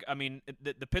 Blitzburg. I mean,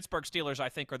 the Pittsburgh Steelers, I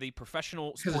think, are the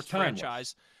professional sports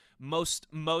franchise most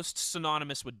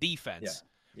synonymous with defense.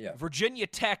 Yeah. Virginia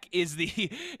Tech is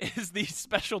the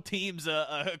special teams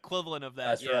equivalent of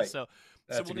that. That's right. So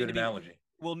that's a good analogy.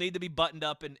 We'll need to be buttoned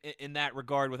up in that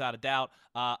regard, without a doubt.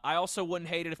 I also wouldn't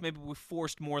hate it if maybe we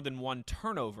forced more than one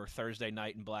turnover Thursday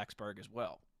night in Blacksburg as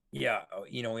well. Yeah,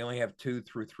 we only have 2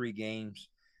 through 3 games.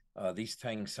 These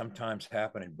things sometimes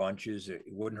happen in bunches. It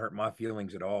wouldn't hurt my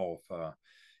feelings at all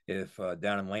if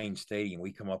down in Lane Stadium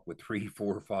we come up with 3,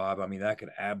 4, 5. I mean, that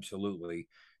could absolutely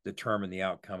determine the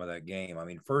outcome of that game. I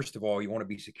mean, first of all, you want to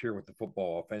be secure with the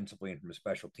football offensively, and from a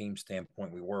special team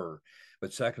standpoint, we were.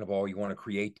 But second of all, you want to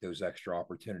create those extra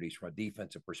opportunities from a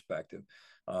defensive perspective,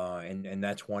 and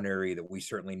that's one area that we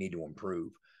certainly need to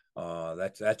improve.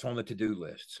 That's on the to-do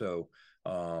list. So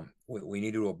we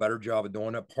need to do a better job of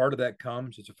doing that. Part of that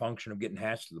it's a function of getting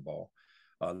hats to the ball.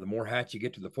 The more hats you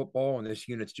get to the football, and this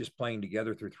unit's just playing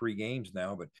together through 3 games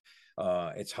now, but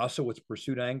it's hustle, it's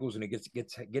pursuit angles, and it gets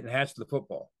getting hats to the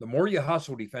football. The more you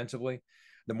hustle defensively,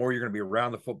 the more you're going to be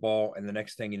around the football, and the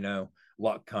next thing you know,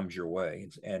 luck comes your way,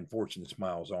 and fortune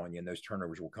smiles on you, and those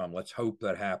turnovers will come. Let's hope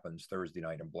that happens Thursday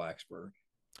night in Blacksburg.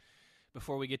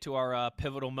 Before we get to our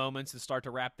pivotal moments and start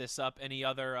to wrap this up, any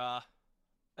other,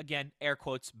 again, air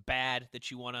quotes, bad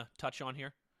that you want to touch on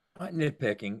here?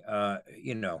 Nitpicking,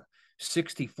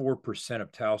 64%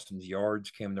 of Towson's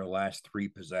yards came in their last 3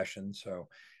 possessions. So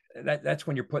that's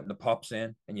when you're putting the pups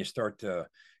in and you start to,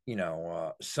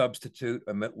 substitute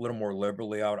a little more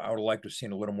liberally. I would have liked to have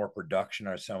seen a little more production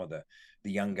out of some of the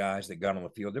young guys that got on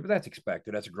the field there, but that's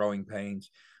expected. That's growing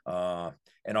pains.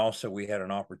 And also we had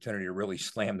an opportunity to really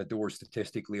slam the door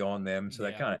statistically on them.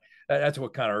 So that's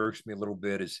what kind of irks me a little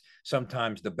bit, is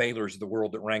sometimes the Baylors of the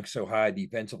world that rank so high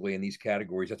defensively in these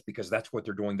categories, that's because that's what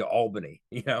they're doing to Albany,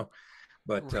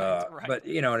 but, right. But,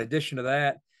 in addition to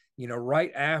that,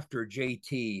 right after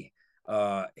JT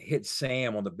hit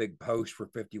Sam on the big post for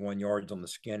 51 yards on the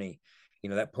skinny,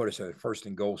 that put us a 1st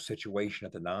and goal situation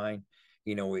at the 9.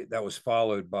 That was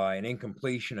followed by an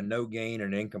incompletion, a no gain,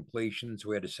 and an incompletion. So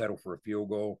we had to settle for a field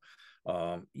goal.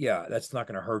 That's not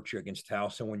going to hurt you against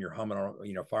Towson when you're humming,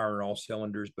 firing all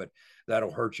cylinders, but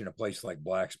that'll hurt you in a place like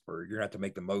Blacksburg. You're going to have to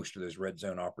make the most of those red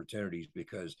zone opportunities,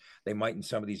 because they might in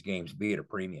some of these games be at a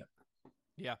premium.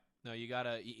 Yeah. No,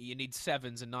 you need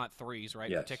 7s and not 3s, right?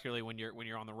 Yes. Particularly when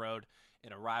you're on the road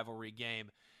in a rivalry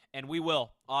game. And we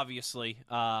will obviously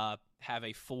have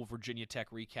a full Virginia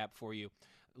Tech recap for you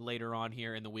later on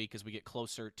here in the week as we get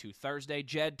closer to Thursday.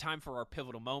 Jed, time for our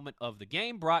pivotal moment of the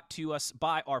game, brought to us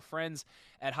by our friends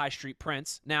at High Street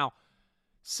Prints. Now,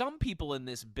 some people in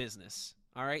this business,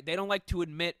 all right, they don't like to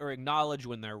admit or acknowledge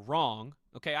when they're wrong.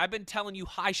 Okay, I've been telling you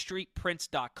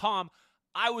highstreetprints.com.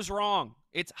 I was wrong.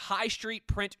 It's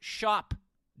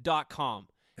highstreetprintshop.com.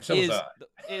 Is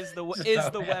the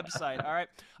website, all right?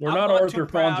 We're not Arthur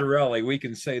Fonzarelli. We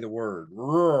can say the word.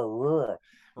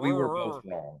 We were both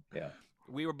wrong. Yeah.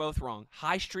 We were both wrong.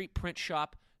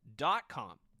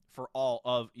 highstreetprintshop.com for all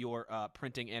of your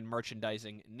printing and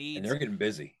merchandising needs. And they're getting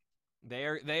busy. They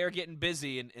are getting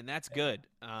busy, and that's good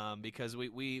because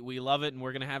we love it, and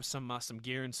we're going to have some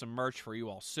gear and some merch for you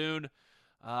all soon.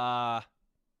 You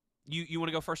want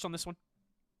to go first on this one?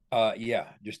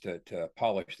 Just to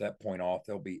polish that point off,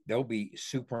 they'll be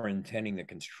superintending the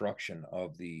construction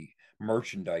of the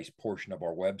merchandise portion of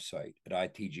our website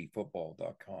at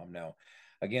itgfootball.com. Now,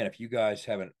 again, if you guys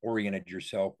haven't oriented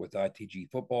yourself with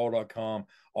itgfootball.com,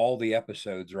 all the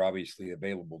episodes are obviously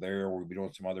available there. We'll be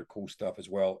doing some other cool stuff as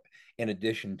well, in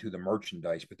addition to the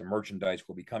merchandise, but the merchandise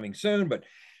will be coming soon. But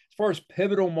as far as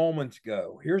pivotal moments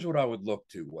go, here's what I would look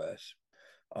to, Wes.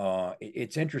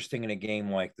 It's interesting in a game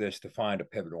like this to find a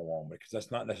pivotal moment, because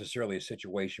that's not necessarily a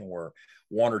situation where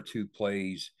 1 or 2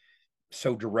 plays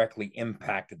so directly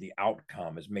impacted the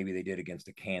outcome as maybe they did against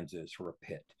a Kansas or a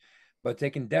Pitt, but they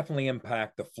can definitely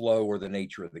impact the flow or the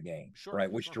nature of the game, right?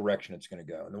 Which direction it's going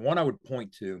to go. And the one I would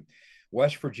point to,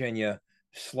 West Virginia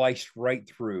sliced right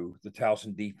through the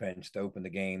Towson defense to open the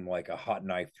game like a hot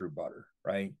knife through butter,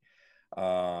 right?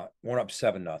 Went up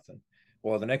 7-0.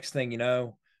 Well, the next thing you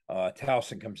know,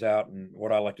 Towson comes out and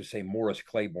what I like to say, Morris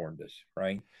Claiborne does,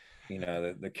 right?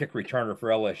 The kick returner for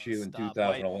LSU in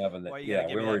 2011. We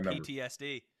all remember.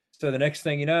 PTSD. So the next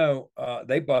thing you know,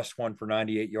 they bust one for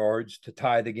 98 yards to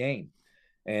tie the game,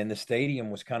 and the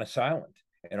stadium was kind of silent.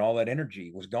 and all that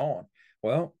energy was gone.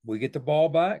 Well, we get the ball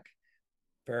back.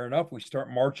 Fair enough. We start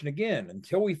marching again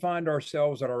until we find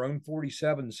ourselves at our own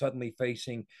 47, suddenly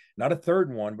facing not a 3rd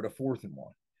and 1, but a 4th and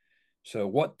 1. So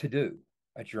what to do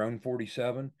at your own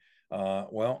 47?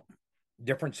 Well,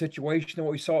 different situation than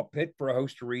what we saw at Pitt for a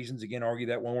host of reasons. Again, argue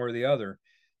that one way or the other.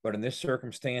 But in this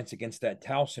circumstance against that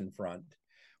Towson front,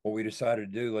 what we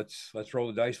decided to do, let's roll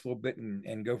the dice a little bit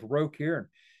and go for broke here.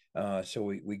 So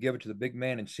we give it to the big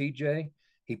man in CJ.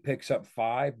 He picks up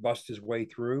 5, busts his way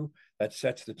through. That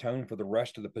sets the tone for the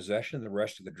rest of the possession, the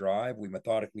rest of the drive. We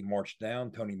methodically march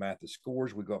down. Tony Mathis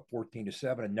scores. We go up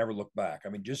 14-7 and never look back. I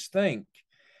mean, just think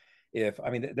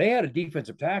they had a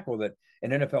defensive tackle that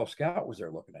an NFL scout was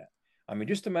there looking at. I mean,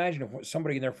 just imagine if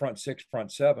somebody in their front 6,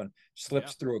 front 7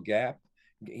 slips through a gap,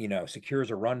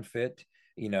 secures a run fit,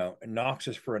 knocks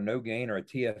us for a no gain or a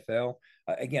TFL.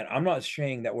 Again, I'm not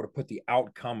saying that would have put the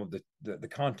outcome of the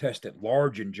contest at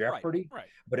large in jeopardy, right.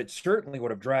 But it certainly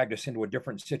would have dragged us into a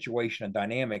different situation and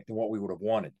dynamic than what we would have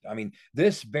wanted. I mean,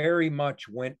 this very much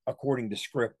went according to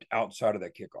script outside of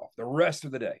that kickoff the rest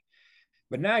of the day.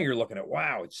 But now you're looking at,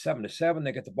 wow, it's 7-7.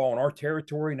 They get the ball in our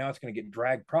territory. Now it's going to get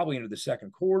dragged probably into the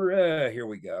second quarter. Here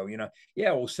we go.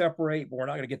 We'll separate, but we're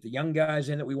not going to get the young guys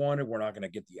in that we wanted. We're not going to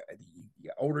get the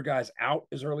older guys out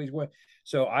as early as we.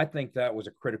 So I think that was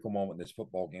a critical moment in this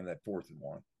football game, that 4th and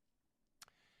 1.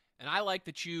 And I like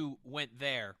that you went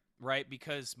there, right?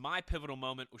 Because my pivotal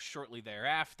moment was shortly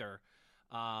thereafter.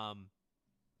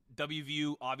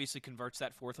 WVU obviously converts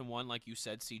that 4th and 1, like you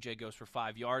said. CJ goes for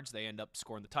 5 yards. They end up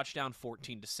scoring the touchdown,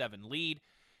 14-7 lead.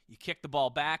 You kick the ball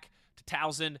back to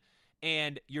Towson,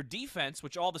 and your defense,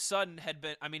 which all of a sudden had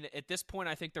been, at this point,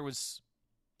 I think there was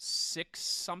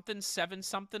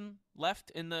 7-something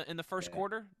left in the first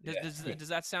quarter. Does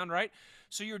that sound right?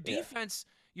 So your defense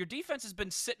has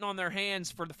been sitting on their hands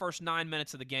for the first 9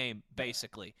 minutes of the game,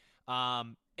 basically,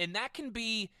 and that can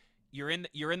be. You're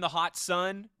in the hot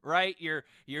sun, right? You're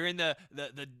in the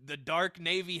dark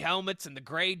navy helmets and the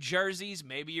gray jerseys.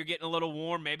 Maybe you're getting a little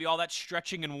warm. Maybe all that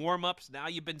stretching and warm-ups. Now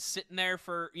you've been sitting there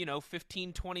for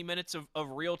 15, 20 minutes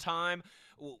of real time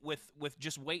with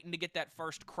just waiting to get that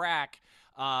first crack.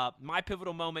 My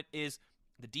pivotal moment is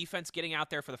the defense getting out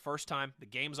there for the first time. The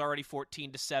game's already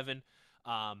 14-7.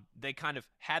 They kind of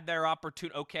had their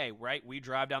opportunity. Okay, right? We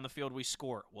drive down the field, we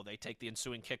score. Well, they take the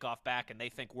ensuing kickoff back, and they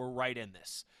think we're right in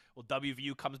this. Well,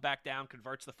 WVU comes back down,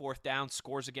 converts the 4th down,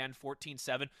 scores again,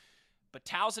 14-7. But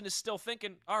Towson is still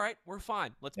thinking, all right, we're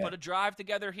fine. Let's put a drive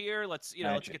together here. Let's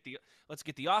get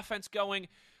the offense going.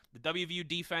 The WVU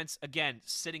defense, again,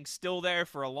 sitting still there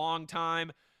for a long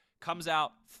time, comes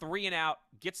out 3 and out,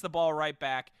 gets the ball right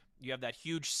back. You have that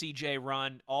huge CJ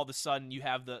run. All of a sudden, you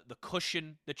have the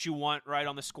cushion that you want right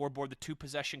on the scoreboard, the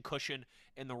 2-possession cushion,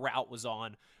 and the route was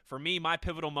on. For me, my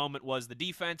pivotal moment was the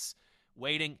defense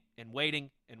waiting, and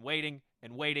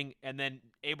then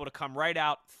able to come right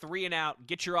out, 3 and out,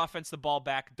 get your offense the ball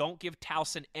back. Don't give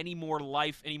Towson any more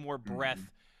life, any more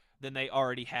breath than they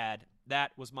already had.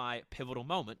 That was my pivotal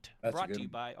moment, brought to you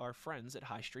by our friends at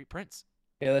High Street Prints.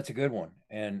 Yeah, that's a good one.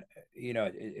 And,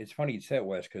 it's funny you say it,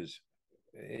 Wes, because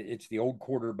it's the old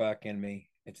quarterback in me.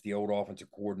 It's the old offensive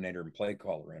coordinator and play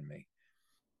caller in me.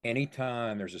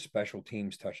 Anytime there's a special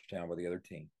teams touchdown by the other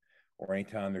team, or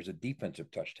anytime there's a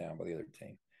defensive touchdown by the other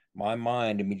team, my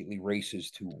mind immediately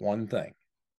races to one thing: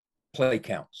 play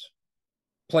counts.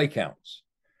 Play counts.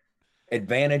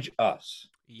 Advantage us.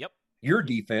 Yep. Your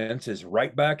defense is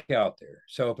right back out there.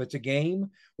 So if it's a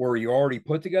game where you already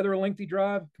put together a lengthy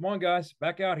drive, come on, guys,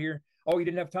 back out here. Oh, you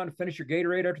didn't have time to finish your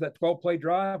Gatorade after that 12-play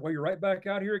drive? Well, you're right back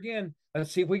out here again.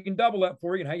 Let's see if we can double that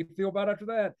for you and how you feel about after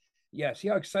that. Yeah, see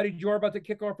how excited you are about the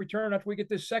kickoff return after we get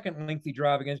this second lengthy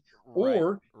drive against.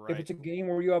 Or if it's a game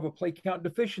where you have a play count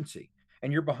deficiency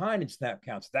and you're behind in snap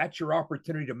counts, that's your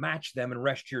opportunity to match them and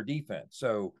rest your defense.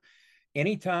 So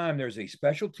anytime there's a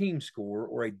special team score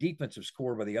or a defensive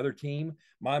score by the other team,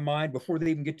 my mind, before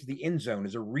they even get to the end zone,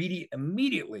 is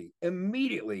immediately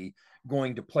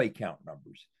going to play count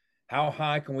numbers. How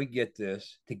high can we get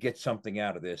this to get something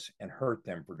out of this and hurt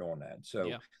them for doing that?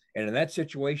 So, and in that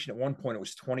situation, at one point, it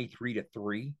was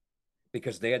 23-3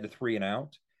 because they had the 3 and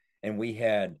out, and we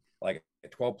had like a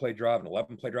 12-play drive, an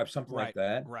 11-play drive, something like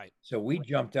that. Right. So we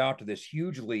jumped out to this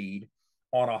huge lead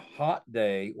on a hot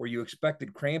day where you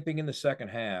expected cramping in the second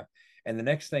half. And the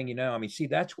next thing you know,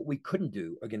 that's what we couldn't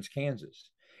do against Kansas.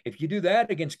 If you do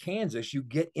that against Kansas, you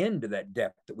get into that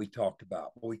depth that we talked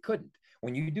about. Well, we couldn't.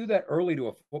 When you do that early to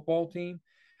a football team,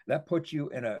 that puts you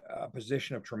in a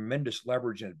position of tremendous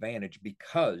leverage and advantage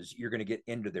because you're going to get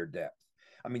into their depth.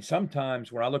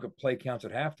 Sometimes when I look at play counts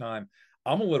at halftime,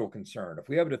 I'm a little concerned. If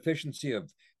we have a deficiency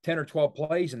of 10 or 12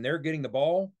 plays and they're getting the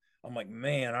ball, I'm like,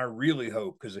 man, I really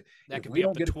hope, because that if we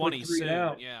don't get a quick 20 three soon.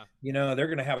 out, Yeah. they're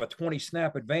going to have a 20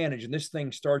 snap advantage, and this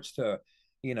thing starts to,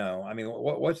 I mean,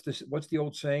 what's the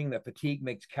old saying, that fatigue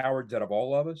makes cowards out of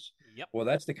all of us? Yep. Well,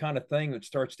 that's the kind of thing that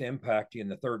starts to impact you in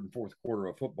the third and fourth quarter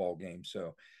of a football game.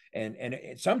 So, and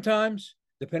sometimes,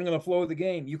 depending on the flow of the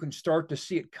game, you can start to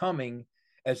see it coming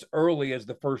as early as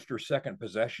the first or second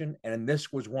possession. And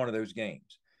this was one of those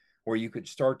games where you could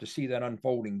start to see that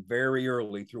unfolding very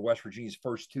early through West Virginia's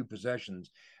first two possessions,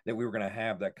 that we were going to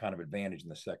have that kind of advantage in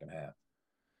the second half.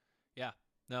 Yeah,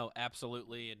 no,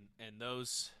 absolutely. And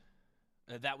those,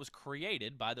 that was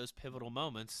created by those pivotal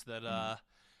moments that,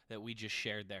 that we just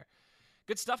shared there.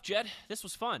 Good stuff, Jed. This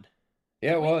was fun.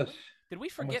 Yeah, it was. Did we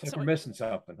forget something? We're missing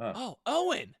something, huh? Oh,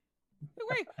 Owen.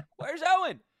 Wait, where's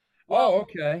Owen? Well,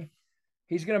 okay.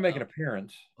 He's going to make an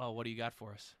appearance. Oh, what do you got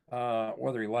for us?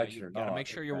 Whether he likes it or not. Got to make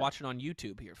sure you're watching on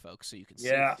YouTube here, folks, so you can see.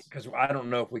 Yeah, because I don't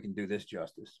know if we can do this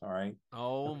justice. All right.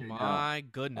 Oh, okay, my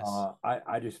goodness.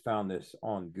 I just found this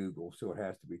on Google, so it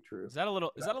has to be true. Is that a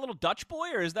little Dutch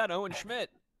boy, or is that Owen Schmidt?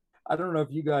 I don't know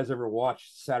if you guys ever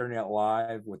watched Saturday Night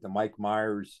Live with the Mike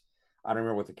Myers. I don't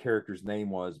remember what the character's name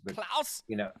was, but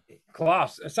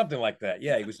Klaus, something like that.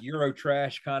 Yeah, he was Euro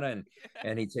trash kind of,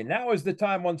 and he'd say, "Now is the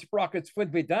time when sprockets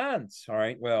would be dance." All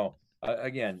right. Well,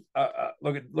 again,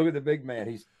 look at the big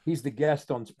man. He's the guest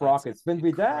on Sprockets would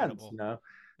be dance.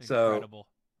 So,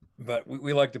 but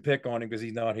we like to pick on him because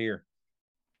he's not here.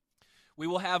 We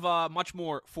will have much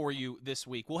more for you this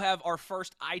week. We'll have our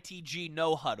first ITG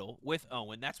No Huddle with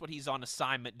Owen. That's what he's on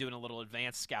assignment doing a little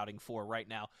advanced scouting for right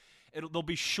now. They'll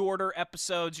be shorter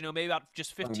episodes, maybe about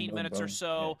just 15 minutes or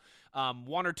so,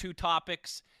 one or two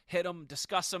topics, hit them,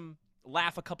 discuss them,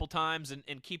 laugh a couple times,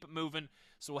 and keep it moving.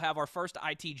 So we'll have our first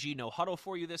ITG No Huddle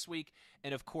for you this week.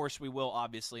 And, of course, we will,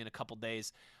 obviously, in a couple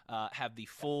days, have the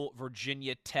full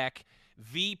Virginia Tech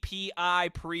VPI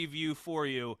preview for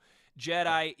you.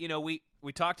 Jed,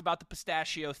 we talked about the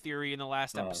pistachio theory in the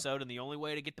last episode, and the only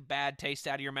way to get the bad taste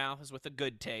out of your mouth is with a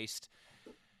good taste.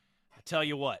 I tell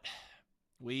you what.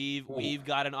 We've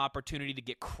got an opportunity to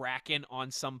get cracking on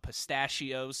some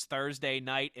pistachios Thursday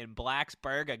night in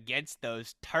Blacksburg against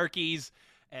those turkeys,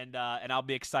 and I'll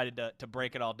be excited to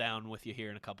break it all down with you here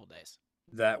in a couple days.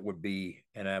 That would be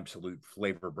an absolute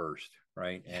flavor burst,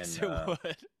 right? And yes, it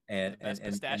would. And the best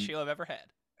pistachio I've ever had.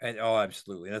 And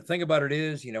absolutely. And the thing about it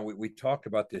is, we talked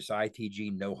about this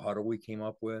ITG No Huddle we came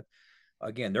up with.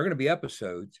 Again, they're going to be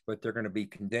episodes, but they're going to be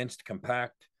condensed,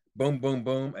 compact. Boom, boom,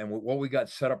 boom. And what we got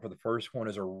set up for the first one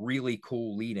is a really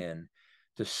cool lead-in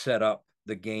to set up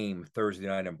the game Thursday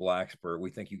night in Blacksburg. We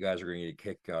think you guys are going to get a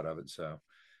kick out of it. So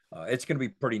it's going to be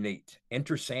pretty neat.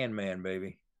 Enter Sandman,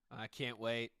 baby. I can't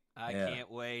wait. I can't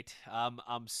wait.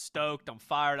 I'm stoked. I'm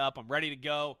fired up. I'm ready to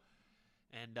go.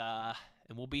 And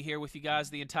we'll be here with you guys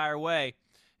the entire way.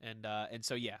 And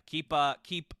so, yeah, keep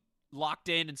locked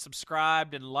in and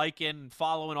subscribed and liking and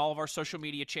following all of our social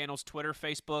media channels, Twitter,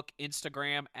 Facebook,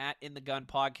 Instagram, at In the Gun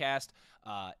Podcast,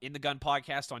 In the Gun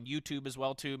Podcast on YouTube as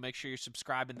well, too. Make sure you're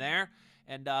subscribing there.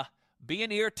 And be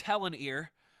an ear, tell an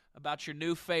ear about your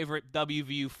new favorite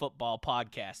WVU football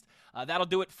podcast. That'll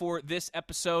do it for this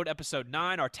episode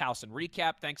 9, our Towson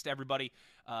recap. Thanks to everybody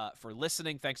for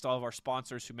listening. Thanks to all of our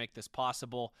sponsors who make this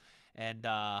possible. And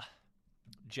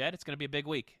Jed, it's going to be a big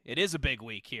week. It is a big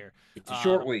week here. It's a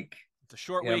short week. It's a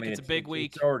short week. It's a big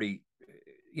week. It's already,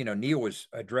 Neil was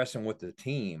addressing with the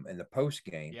team in the post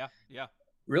game. Yeah.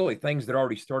 Really, things that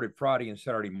already started Friday and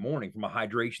Saturday morning from a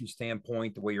hydration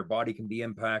standpoint, the way your body can be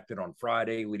impacted on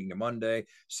Friday leading to Monday,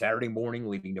 Saturday morning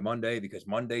leading to Monday, because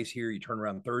Monday's here, you turn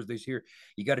around Thursday's here.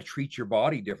 You got to treat your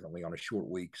body differently on a short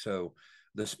week. So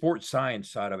the sports science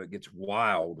side of it gets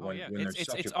wild when there's such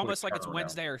a quick it's almost like it's turnaround.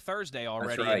 Wednesday or Thursday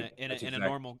already in a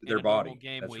normal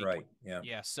game That's week. Right.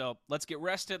 Yeah. So let's get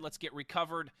rested. Let's get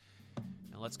recovered.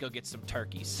 And let's go get some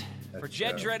turkeys. For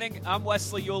Jed Drenning, I'm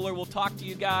Wesley Euler. We'll talk to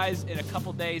you guys in a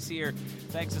couple days here.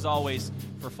 Thanks as always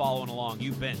for following along.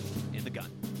 You've been In the Gun.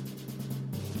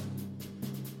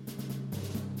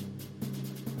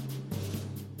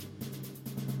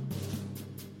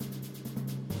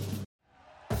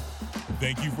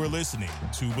 Thank you for listening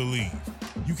to Believe.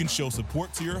 You can show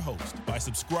support to your host by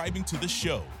subscribing to the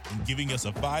show and giving us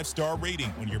a 5-star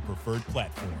rating on your preferred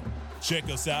platform. Check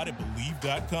us out at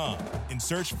Believe.com and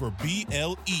search for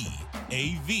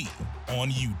BLEAV on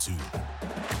YouTube.